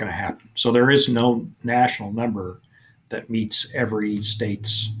is not going to happen. So there is no national number that meets every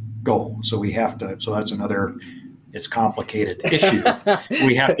state's goal. So that's another, it's complicated issue.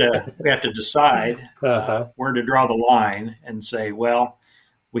 we have to decide where to draw the line and say, well,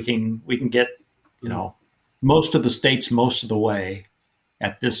 we can get, most of the states most of the way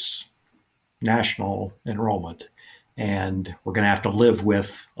at this national enrollment, and we're going to have to live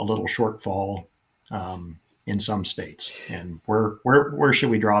with a little shortfall in some states. And where should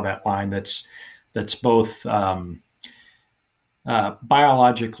we draw that line that's both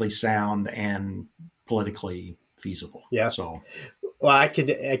biologically sound and politically feasible? Yeah. So, well, I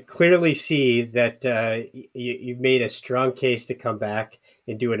could clearly see that you've made a strong case to come back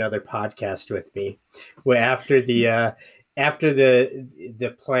and do another podcast with me, where after the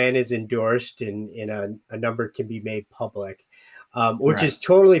plan is endorsed and a number can be made public, which is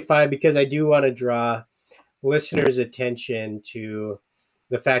totally fine, because I do want to draw listeners' attention to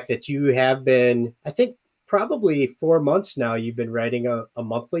the fact that you have been, I think, probably 4 months now, you've been writing a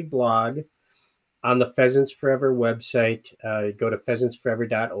monthly blog on the Pheasants Forever website. Go to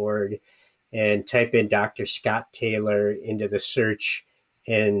pheasantsforever.org and type in Dr. Scott Taylor into the search,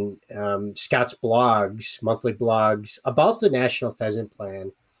 and Scott's blogs, monthly blogs about the National Pheasant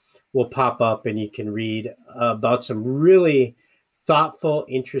Plan will pop up, and you can read about some really thoughtful,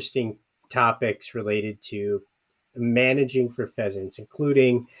 interesting topics related to managing for pheasants,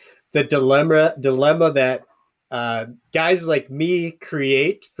 including the dilemma that guys like me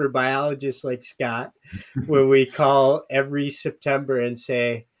create for biologists like Scott, where we call every September and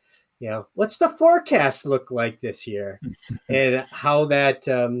say, what's the forecast look like this year? And how that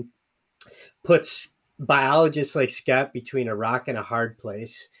puts biologists like Scott between a rock and a hard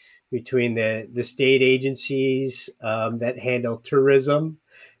place, between the state agencies that handle tourism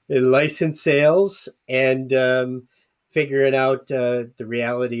and license sales, and figuring out the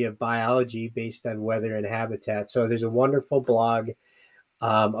reality of biology based on weather and habitat. So there's a wonderful blog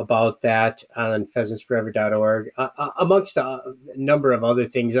about that on pheasantsforever.org, amongst a number of other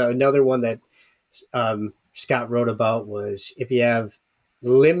things. Another one that Scott wrote about was, if you have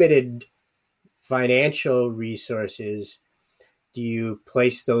limited financial resources, do you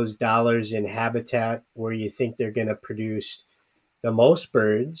place those dollars in habitat where you think they're going to produce the most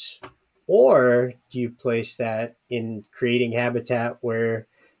birds, or do you place that in creating habitat where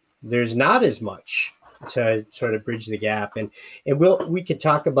there's not as much, to sort of bridge the gap? And we could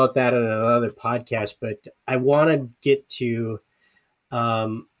talk about that on another podcast, but I want to get to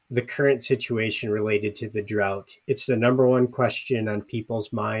the current situation related to the drought. It's the number one question on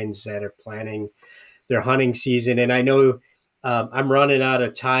people's minds that are planning their hunting season. And I know I'm running out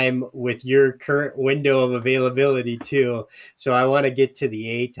of time with your current window of availability too. So I want to get to the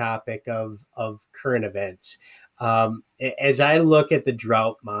A topic of current events. As I look at the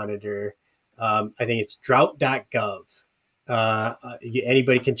drought monitor, I think it's drought.gov.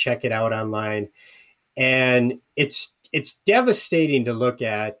 Anybody can check it out online. And it's devastating to look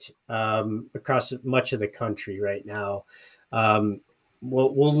at across much of the country right now.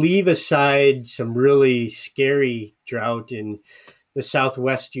 We'll leave aside some really scary drought in the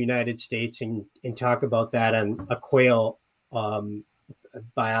Southwest United States and talk about that on a quail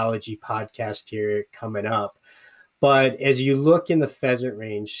biology podcast here coming up. But as you look in the pheasant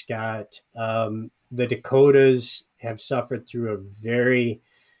range, Scott, the Dakotas have suffered through a very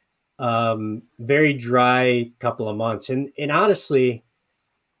dry couple of months. And honestly,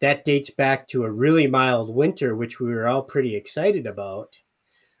 that dates back to a really mild winter, which we were all pretty excited about.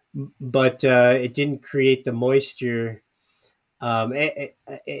 But it didn't create the moisture.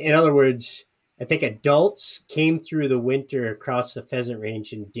 In other words, I think adults came through the winter across the pheasant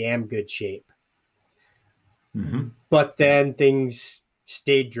range in damn good shape. Mm-hmm. But then things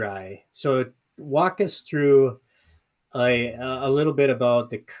stayed dry. So walk us through a little bit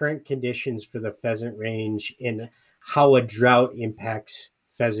about the current conditions for the pheasant range and how a drought impacts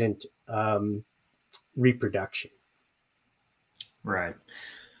pheasant reproduction. Right.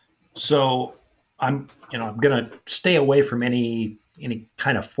 So I'm going to stay away from any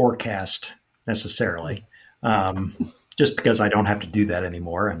kind of forecast necessarily, just because I don't have to do that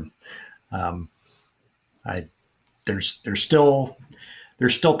anymore. And there's still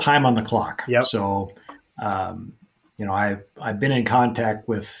time on the clock. Yep. So, I've been in contact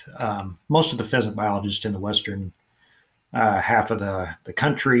with most of the pheasant biologists in the western half of the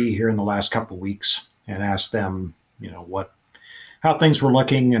country here in the last couple of weeks, and asked them, how things were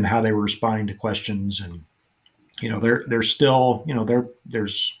looking and how they were responding to questions. And, they're still, they're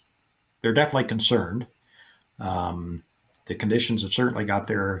definitely concerned. The conditions have certainly got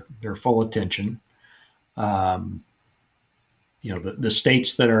their full attention. The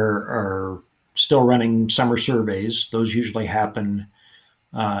states that are still running summer surveys, those usually happen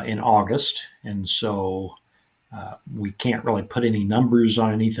in August. And so we can't really put any numbers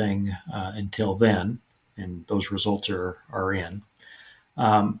on anything until then, and those results are in.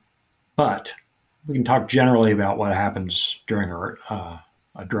 But we can talk generally about what happens during a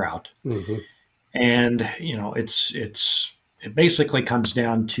drought. Mm-hmm. And, it basically comes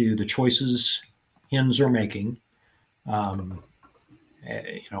down to the choices hens are making, at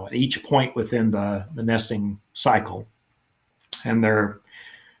each point within the nesting cycle. And they're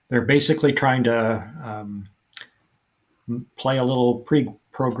basically trying to play a little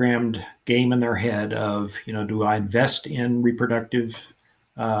pre-programmed game in their head of, do I invest in reproductive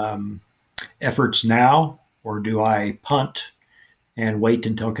efforts now, or do I punt and wait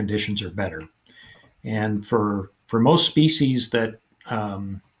until conditions are better? And for most species that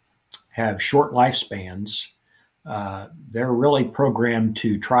have short lifespans, they're really programmed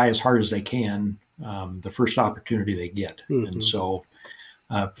to try as hard as they can the first opportunity they get. Mm-hmm. And so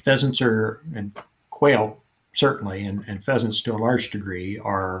pheasants and quail certainly, and pheasants to a large degree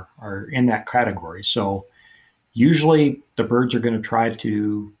are in that category. So usually the birds are going to try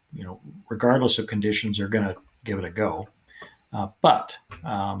to, regardless of conditions, they're going to give it a go. But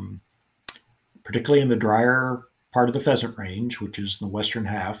particularly in the drier part of the pheasant range, which is the western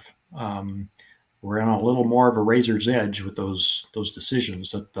half, we're on a little more of a razor's edge with those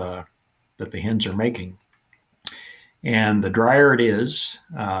decisions that the hens are making. And the drier it is,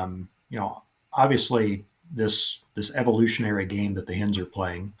 obviously this evolutionary game that the hens are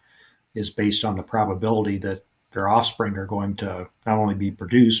playing is based on the probability that their offspring are going to not only be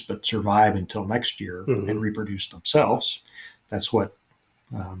produced, but survive until next year. Mm-hmm. And reproduce themselves. That's what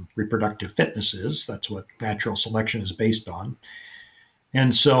reproductive fitness is. That's what natural selection is based on.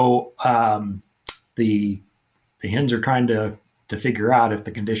 And so the hens are trying to figure out if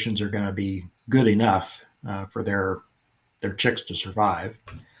the conditions are going to be good enough for their chicks to survive.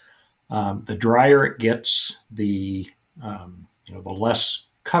 The drier it gets, the less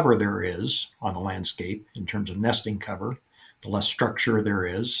cover there is on the landscape in terms of nesting cover, the less structure there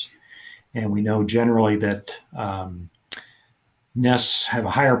is. And we know generally that nests have a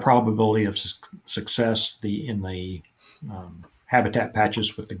higher probability of success in the habitat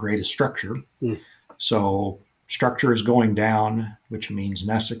patches with the greatest structure. Mm. So structure is going down, which means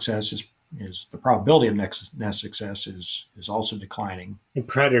nest success is the probability of nest success is also declining. And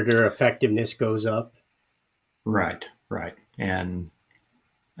predator effectiveness goes up. Right. And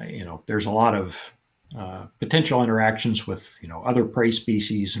there's a lot of potential interactions with other prey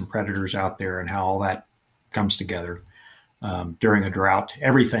species and predators out there, and how all that comes together during a drought.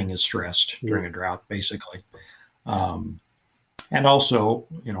 Everything is stressed during a drought, basically, and also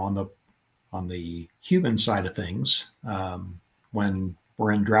on the human side of things, when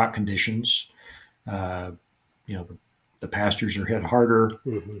we're in drought conditions, the pastures are hit harder.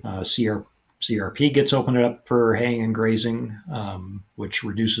 CRP gets opened up for haying and grazing, which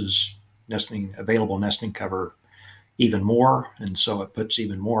reduces available nesting cover even more, and so it puts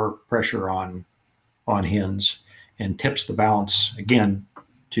even more pressure on hens and tips the balance again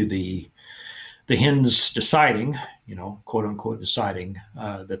to the hens deciding, quote unquote, deciding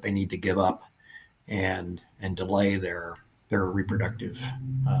that they need to give up and delay their reproductive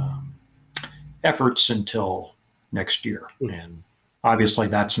efforts until next year. And obviously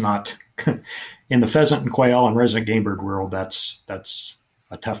that's not in the pheasant and quail and resident game bird world. That's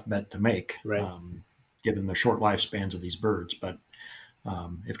a tough bet to make, right. Given the short lifespans of these birds. But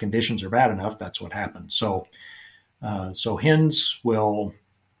if conditions are bad enough, that's what happens. So hens will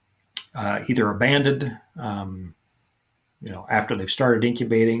either abandon, after they've started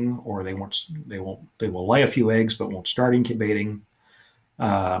incubating, or they will lay a few eggs but won't start incubating.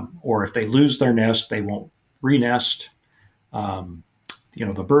 Or if they lose their nest, they won't re-nest.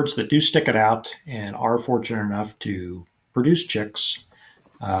 The birds that do stick it out and are fortunate enough to produce chicks,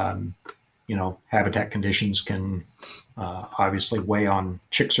 habitat conditions can obviously weigh on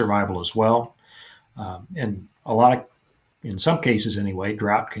chick survival as well. And in some cases anyway,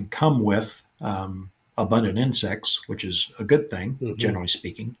 drought can come with abundant insects, which is a good thing, generally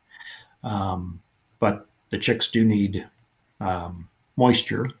speaking. But the chicks do need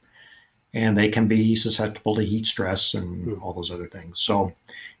moisture, and they can be susceptible to heat stress and all those other things. So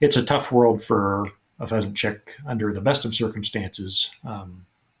it's a tough world for a pheasant chick under the best of circumstances,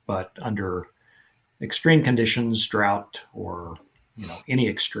 but under extreme conditions, drought, or any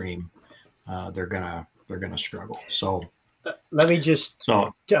extreme, they're gonna struggle. So let me just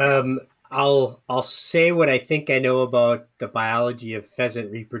I'll say what I think I know about the biology of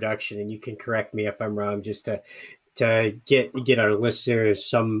pheasant reproduction, and you can correct me if I'm wrong, just to get our listeners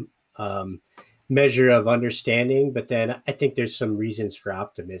some measure of understanding. But then I think there's some reasons for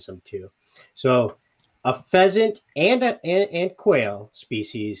optimism too. So a pheasant and quail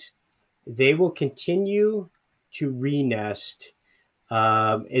species, they will continue to re-nest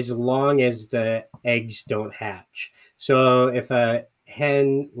as long as the eggs don't hatch. So if a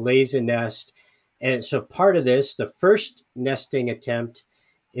hen lays a nest, and so part of this, the first nesting attempt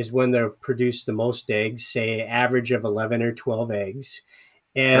is when they'll produce the most eggs, say average of 11 or 12 eggs.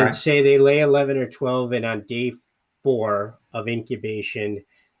 And right. Say they lay 11 or 12, and on day 4 of incubation,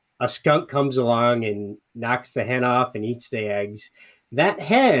 a skunk comes along and knocks the hen off and eats the eggs. That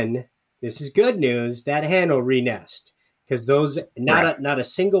hen, this is good news, that hen will re-nest, because not a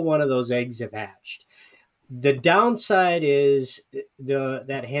single one of those eggs have hatched. The downside is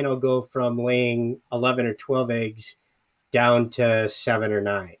that hen will go from laying 11 or 12 eggs down to 7 or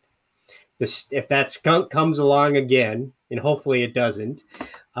 9. If that skunk comes along again, and hopefully it doesn't,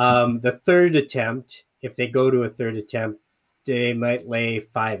 the third attempt, if they go to a third attempt, they might lay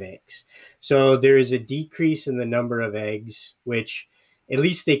 5 eggs. So there is a decrease in the number of eggs, which at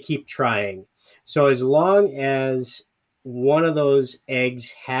least they keep trying. So as long as one of those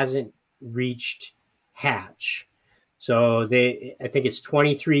eggs hasn't reached hatch, so I think it's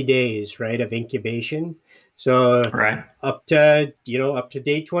 23 days, right, of incubation. So right. up to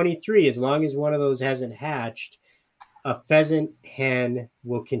day 23, as long as one of those hasn't hatched, a pheasant hen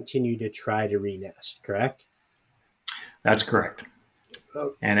will continue to try to re-nest, correct? That's correct.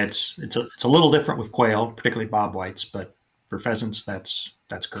 And it's a little different with quail, particularly bobwhites, but for pheasants, that's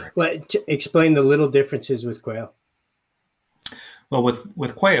correct. Well, explain the little differences with quail. Well,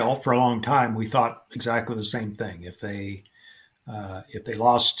 with quail, for a long time, we thought exactly the same thing. If they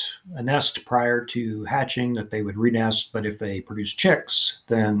lost a nest prior to hatching, that they would re-nest, but if they produced chicks,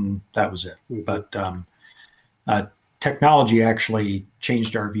 then that was it. Mm-hmm. But technology actually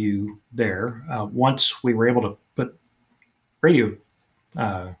changed our view there. Once we were able to put radio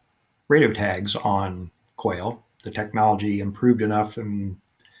tags on quail, the technology improved enough, and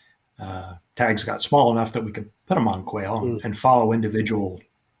tags got small enough that we could put them on quail and follow individual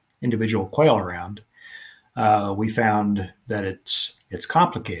quail around. We found that it's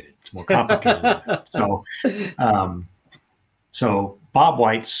complicated. It's more complicated than that. So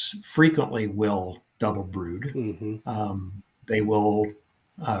bobwhites frequently will double brood. Mm-hmm. They will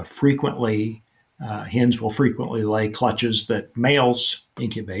frequently, hens will frequently lay clutches that males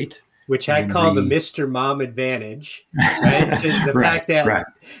incubate. which I call the Mr. Mom advantage, right? The fact that,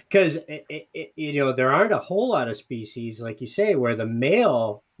 because, there aren't a whole lot of species, like you say, where the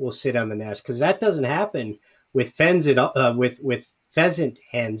male will sit on the nest, because that doesn't happen with with pheasant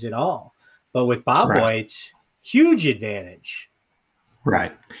hens at all. But with bobwhites, huge advantage.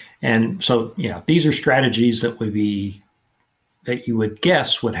 Right. And so, these are strategies that you would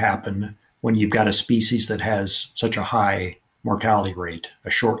guess would happen when you've got a species that has such a high mortality rate,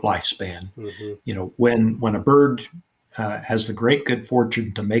 a short lifespan. Mm-hmm. When a bird has the great good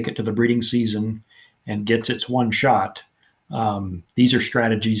fortune to make it to the breeding season and gets its one shot, these are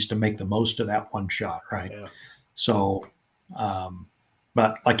strategies to make the most of that one shot, right? Yeah. So,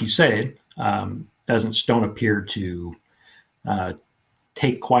 but like you said, pheasants don't appear to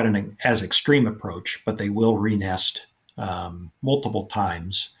take quite an as extreme approach, but they will re-nest multiple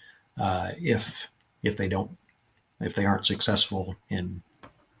times if they aren't successful in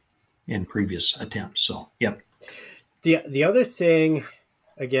previous attempts. So, yep. The other thing,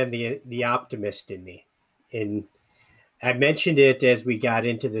 again, the optimist in me, and I mentioned it as we got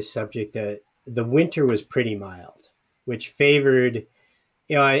into this subject, the winter was pretty mild, which favored,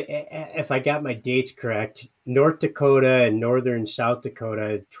 if I got my dates correct, North Dakota and northern South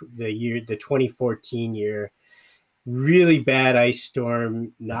Dakota, the 2014 year, really bad ice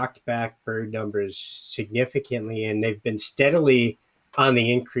storm knocked back bird numbers significantly, and they've been steadily on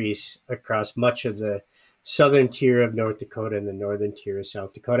the increase across much of the southern tier of North Dakota and the northern tier of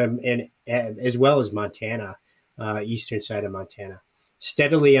South Dakota, and as well as Montana, eastern side of Montana,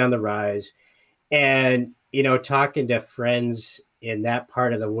 steadily on the rise. And, talking to friends in that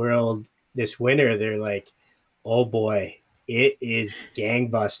part of the world this winter, they're like, oh boy, it is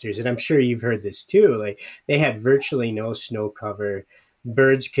gangbusters. And I'm sure you've heard this too. Like, they had virtually no snow cover.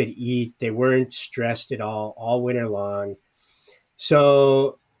 Birds could eat. They weren't stressed at all winter long.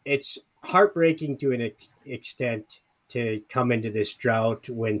 So it's heartbreaking to an extent to come into this drought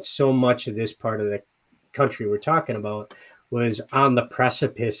when so much of this part of the country we're talking about was on the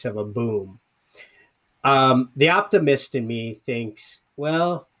precipice of a boom. The optimist in me thinks,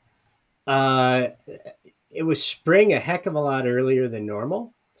 well, it was spring a heck of a lot earlier than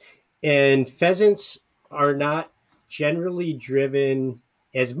normal, and pheasants are not generally driven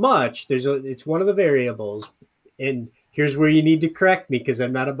as much. It's one of the variables, and here's where you need to correct me because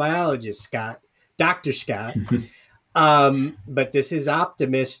I'm not a biologist, Dr. Scott. But this is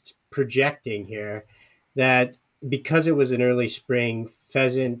optimist projecting here that because it was an early spring,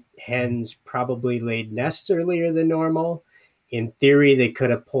 pheasant hens probably laid nests earlier than normal. In theory, they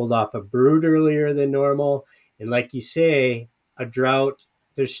could have pulled off a brood earlier than normal. And like you say, a drought,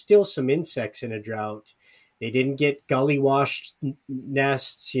 there's still some insects in a drought. They didn't get gully washed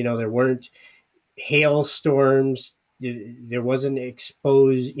nests. There weren't hailstorms. There wasn't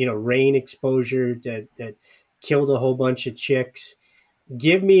rain exposure that killed a whole bunch of chicks.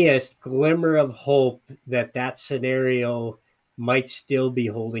 Give me a glimmer of hope that scenario might still be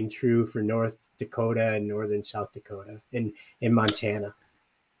holding true for North Dakota and northern South Dakota and in Montana.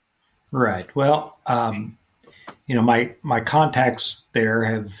 Right. Well, my contacts there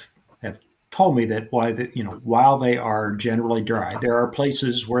have told me that while they are generally dry, there are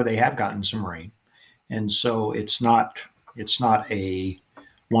places where they have gotten some rain, and so it's not a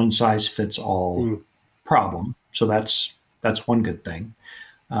one size fits all problem. So that's one good thing.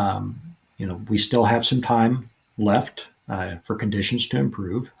 We still have some time left for conditions to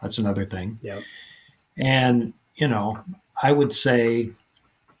improve. That's another thing. Yep. And, I would say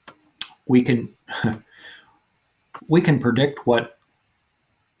we can predict what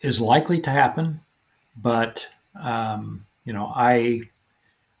is likely to happen, but,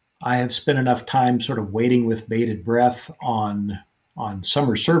 I have spent enough time sort of waiting with bated breath on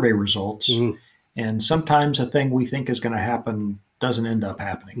summer survey results. Mm-hmm. And sometimes a thing we think is going to happen doesn't end up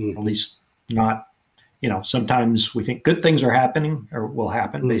happening, mm-hmm. at least not. Sometimes we think good things are happening or will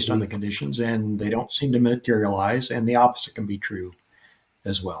happen based on the conditions, and they don't seem to materialize, and the opposite can be true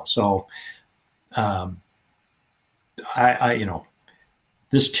as well. So,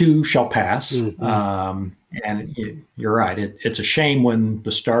 this too shall pass. Mm-hmm. And you're right. It's a shame when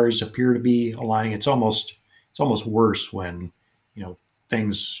the stars appear to be aligning. It's almost worse when,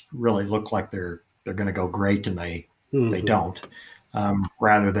 things really look like they're going to go great and they don't,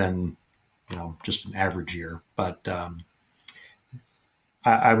 rather than, just an average year. But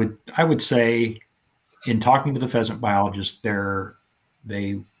I would say, in talking to the pheasant biologists,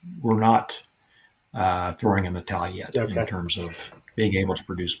 they were not throwing in the towel yet in terms of being able to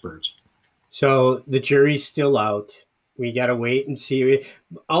produce birds. So the jury's still out. We got to wait and see.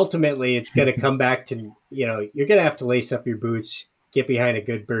 Ultimately, it's going to come back to, you're going to have to lace up your boots get behind a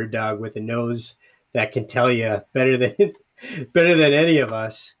good bird dog with a nose that can tell you better than any of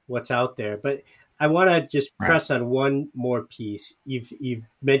us what's out there. But I want to just press on one more piece. You've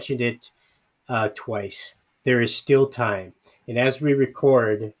mentioned it twice. There is still time. And as we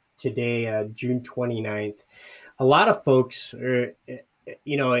record today, June 29th, a lot of folks are,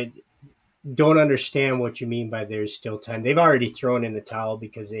 don't understand what you mean by there's still time. They've already thrown in the towel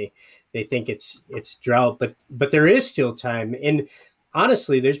because they think it's drought, but there is still time. And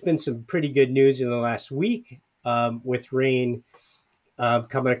honestly, there's been some pretty good news in the last week with rain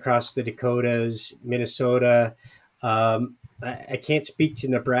coming across the Dakotas, Minnesota. I can't speak to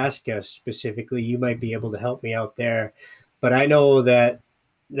Nebraska specifically. You might be able to help me out there, but I know that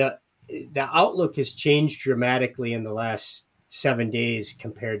the outlook has changed dramatically in the last 7 days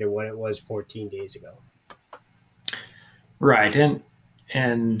compared to what it was 14 days ago. Right.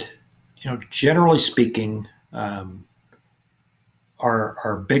 And generally speaking,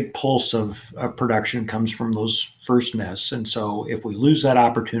 our big pulse of production comes from those first nests. And so if we lose that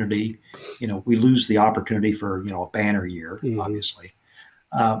opportunity, we lose the opportunity for, a banner year, obviously.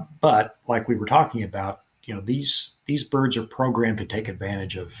 But like we were talking about, these birds are programmed to take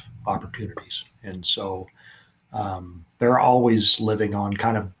advantage of opportunities. And so they're always living on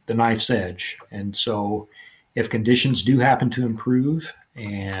kind of the knife's edge. And so if conditions do happen to improve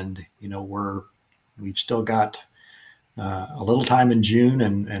and, we've still got a little time in June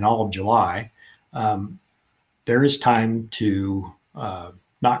and all of July, there is time to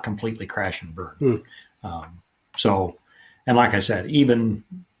not completely crash and burn. So, and like I said, even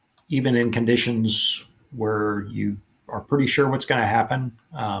in conditions where you are pretty sure what's going to happen,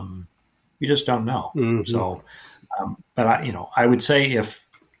 you just don't know. So, but I would say if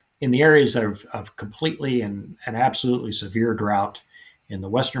in the areas of completely and absolutely severe drought in the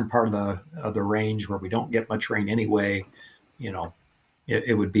western part of the range where we don't get much rain anyway,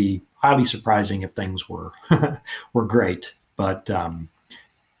 it would be highly surprising if things were were great. But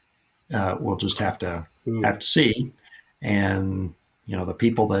we'll just have to see. And the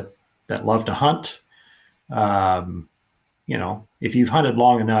people that love to hunt, if you've hunted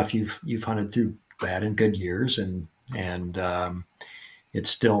long enough, you've hunted through bad and good years, and it's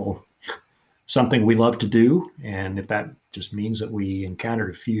still something we love to do. And if that just means that we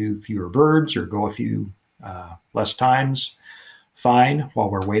encountered a few fewer birds or go a few less times, fine, while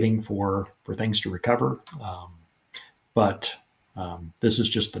we're waiting for things to recover. But this is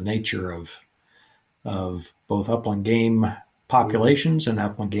just the nature of both upland game populations, and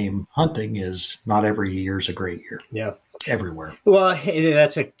upland game hunting is not every year's a great year. Yeah. Everywhere. Well,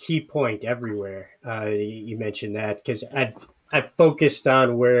 that's a key point, everywhere. You mentioned that because I've focused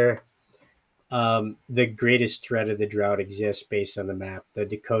on where the greatest threat of the drought exists based on the map. The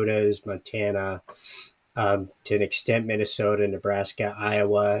Dakotas, Montana, to an extent, Minnesota, Nebraska,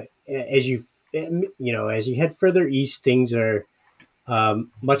 Iowa. As you head further east, things are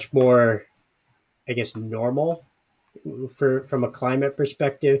much more, I guess, normal from a climate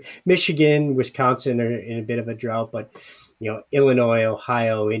perspective. Michigan, Wisconsin are in a bit of a drought, but Illinois,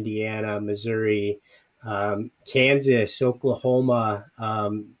 Ohio, Indiana, Missouri, Kansas, Oklahoma,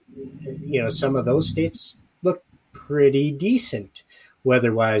 some of those states look pretty decent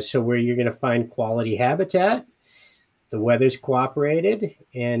weather-wise. So where you're going to find quality habitat, the weather's cooperated,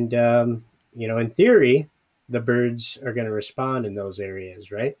 and in theory, the birds are going to respond in those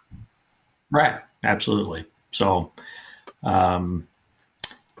areas, right? Right. Absolutely. So, we'd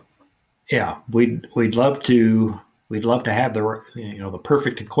love to have the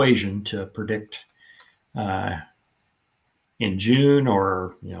perfect equation to predict in June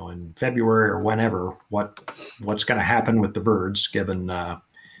or in February or whenever what's going to happen with the birds given the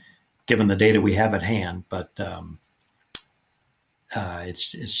data we have at hand. But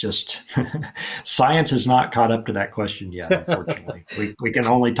it's just science has not caught up to that question yet. Unfortunately, we can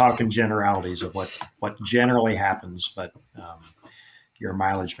only talk in generalities of what generally happens, but your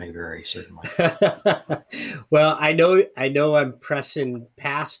mileage may vary, certainly. Well, I know I'm pressing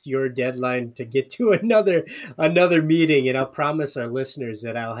past your deadline to get to another meeting, and I'll promise our listeners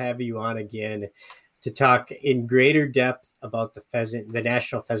that I'll have you on again to talk in greater depth about the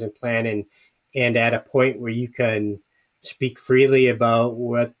National Pheasant Plan, and at a point where you can speak freely about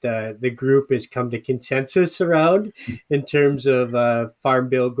what the group has come to consensus around in terms of Farm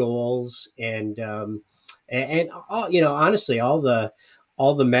Bill goals and honestly all the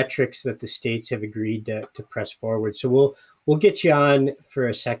metrics that the states have agreed to press forward. So we'll get you on for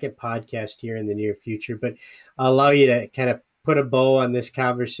a second podcast here in the near future, but I'll allow you to kind of put a bow on this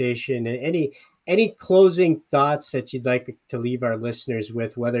conversation. And any closing thoughts that you'd like to leave our listeners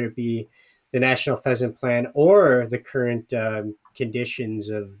with, whether it be the National Pheasant Plan or the current conditions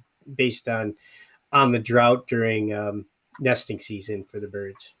based on the drought during nesting season for the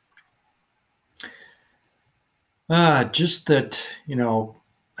birds? Just that,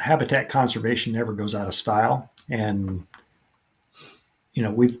 habitat conservation never goes out of style. And,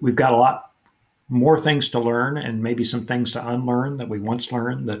 we've got a lot more things to learn and maybe some things to unlearn that we once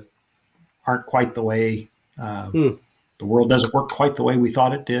learned that aren't quite the way the world doesn't work quite the way we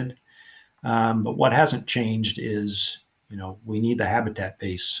thought it did. But what hasn't changed is, we need the habitat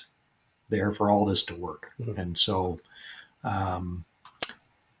base there for all this to work. Mm-hmm. And so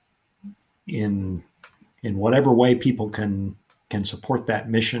in whatever way people can support that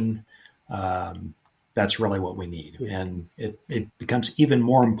mission, that's really what we need. Mm-hmm. And it becomes even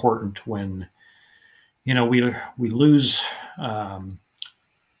more important when, we lose a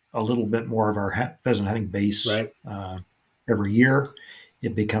little bit more of our pheasant hunting base right. Every year.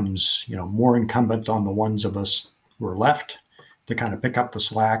 It becomes, more incumbent on the ones of us who are left to kind of pick up the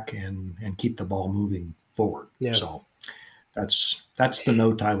slack and keep the ball moving forward. Yeah. So that's the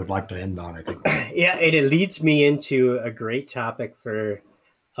note I would like to end on, I think. Yeah, it leads me into a great topic for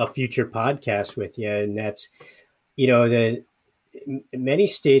a future podcast with you, and that's, many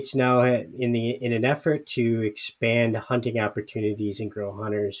states now in an effort to expand hunting opportunities and grow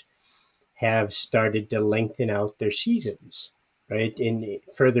hunters have started to lengthen out their seasons, right?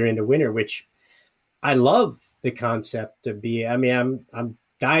 Further into winter, which I love the concept to be. I mean, I'm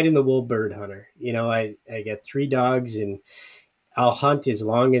dyed in the wool bird hunter. I get 3 dogs and I'll hunt as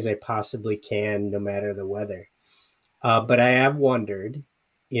long as I possibly can, no matter the weather. But I have wondered,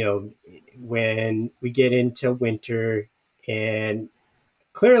 when we get into winter, and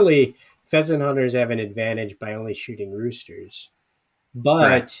clearly pheasant hunters have an advantage by only shooting roosters, but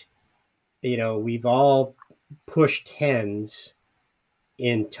right. We've all pushed hens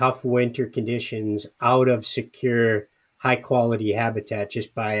in tough winter conditions out of secure, high quality habitat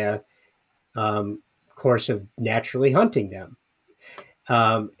just by a course of naturally hunting them.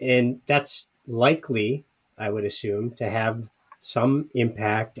 And that's likely, I would assume, to have some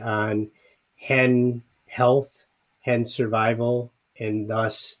impact on hen health, hen survival, and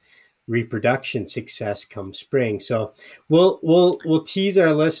thus reproduction success come spring. So we'll tease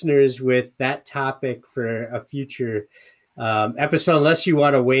our listeners with that topic for a future episode, unless you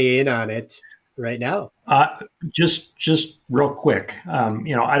want to weigh in on it right now. Just real quick. I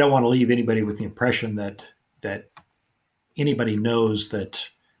don't want to leave anybody with the impression that anybody knows that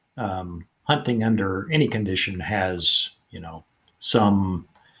hunting under any condition has, some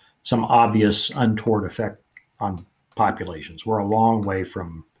obvious untoward effect on populations. We're a long way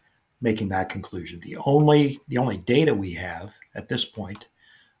from making that conclusion. The only data we have at this point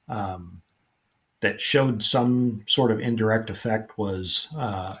that showed some sort of indirect effect was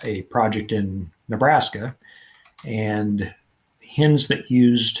a project in Nebraska, and hens that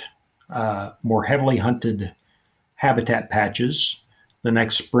used more heavily hunted habitat patches the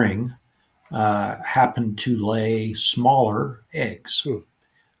next spring happened to lay smaller eggs.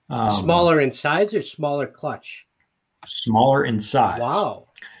 Smaller in size or smaller clutch? Smaller in size. Wow.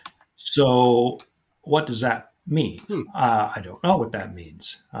 So what does that mean? I don't know what that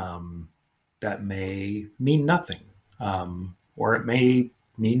means. That may mean nothing. Or it may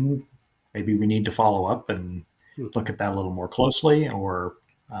mean maybe we need to follow up and look at that a little more closely, or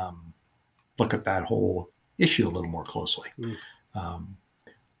look at that whole issue a little more closely.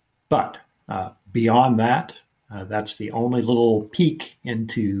 But beyond that, that's the only little peek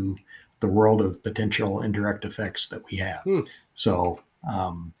into the world of potential indirect effects that we have. So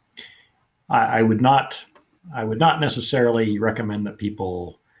I would not necessarily recommend that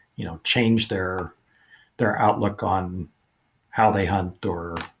people, change their outlook on how they hunt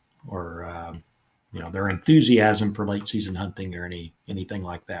or their enthusiasm for late season hunting or anything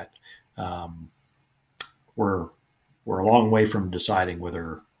like that. We're a long way from deciding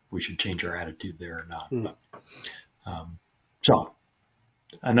whether we should change our attitude there or not. But, so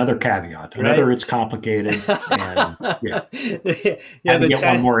another caveat, another, it's complicated. And yeah, to get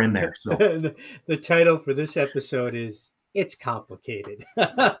one more in there. So the title for this episode is "It's Complicated."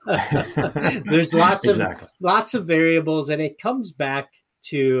 There's lots of variables, and it comes back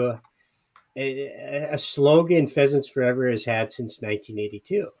to a slogan Pheasants Forever has had since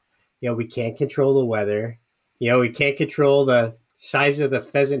 1982. We can't control the weather. We can't control the size of the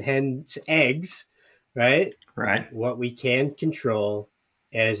pheasant hen's eggs, right? Right. What we can control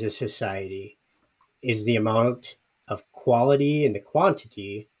as a society is the amount of quality and the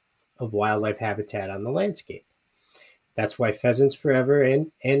quantity of wildlife habitat on the landscape. That's why Pheasants Forever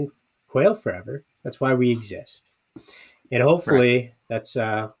and Quail Forever, that's why we exist. And hopefully that's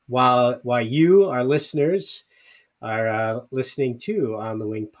while you, our listeners, are listening to On the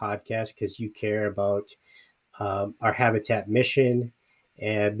Wing podcast because you care about our habitat mission,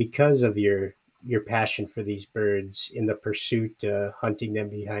 and because of your passion for these birds in the pursuit hunting them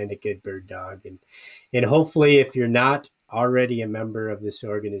behind a good bird dog. And hopefully, if you're not already a member of this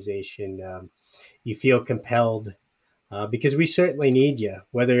organization, you feel compelled because we certainly need you,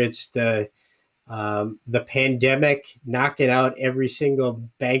 whether it's the pandemic knocking out every single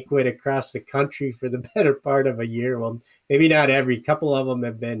banquet across the country for the better part of a year. Well, maybe not every. Couple of them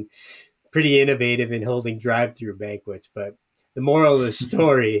have been pretty innovative in holding drive-through banquets, but the moral of the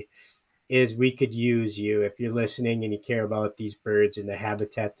story is we could use you. If you're listening and you care about these birds and the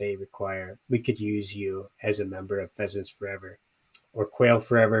habitat they require, we could use you as a member of Pheasants Forever or Quail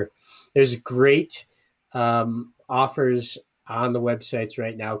Forever. There's great offers on the websites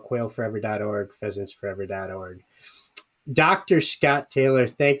right now, quailforever.org, pheasantsforever.org. Dr. Scott Taylor,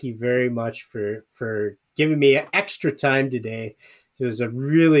 thank you very much for giving me extra time today. It was a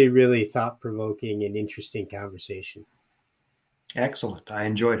really, really thought-provoking and interesting conversation. Excellent. I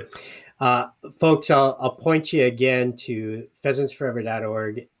enjoyed it. Folks, I'll point you again to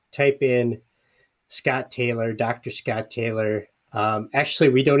pheasantsforever.org. Type in Scott Taylor, Dr. Scott Taylor. Actually,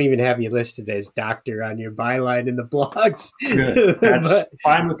 we don't even have you listed as doctor on your byline in the blogs. Good. That's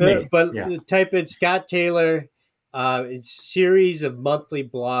fine with me. But type in Scott Taylor. It's a series of monthly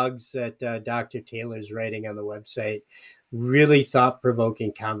blogs that Dr. Taylor's writing on the website. Really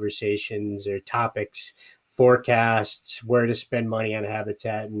thought-provoking conversations or topics, forecasts, where to spend money on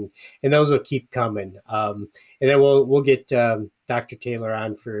habitat, and those will keep coming. And then we'll get Dr. Taylor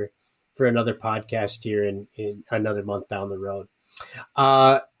on for another podcast here in another month down the road.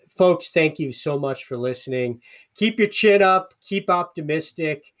 Folks, thank you so much for listening. Keep your chin up. Keep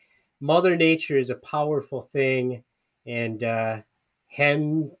optimistic. Mother Nature is a powerful thing, and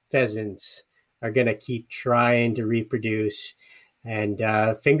hen pheasants are going to keep trying to reproduce. And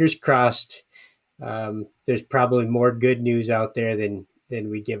fingers crossed, there's probably more good news out there than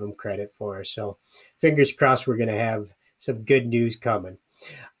we give them credit for. So fingers crossed we're going to have some good news coming.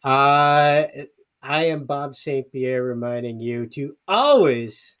 I am Bob St. Pierre reminding you to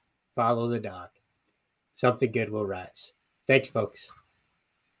always follow the dog. Something good will rise. Thanks, folks.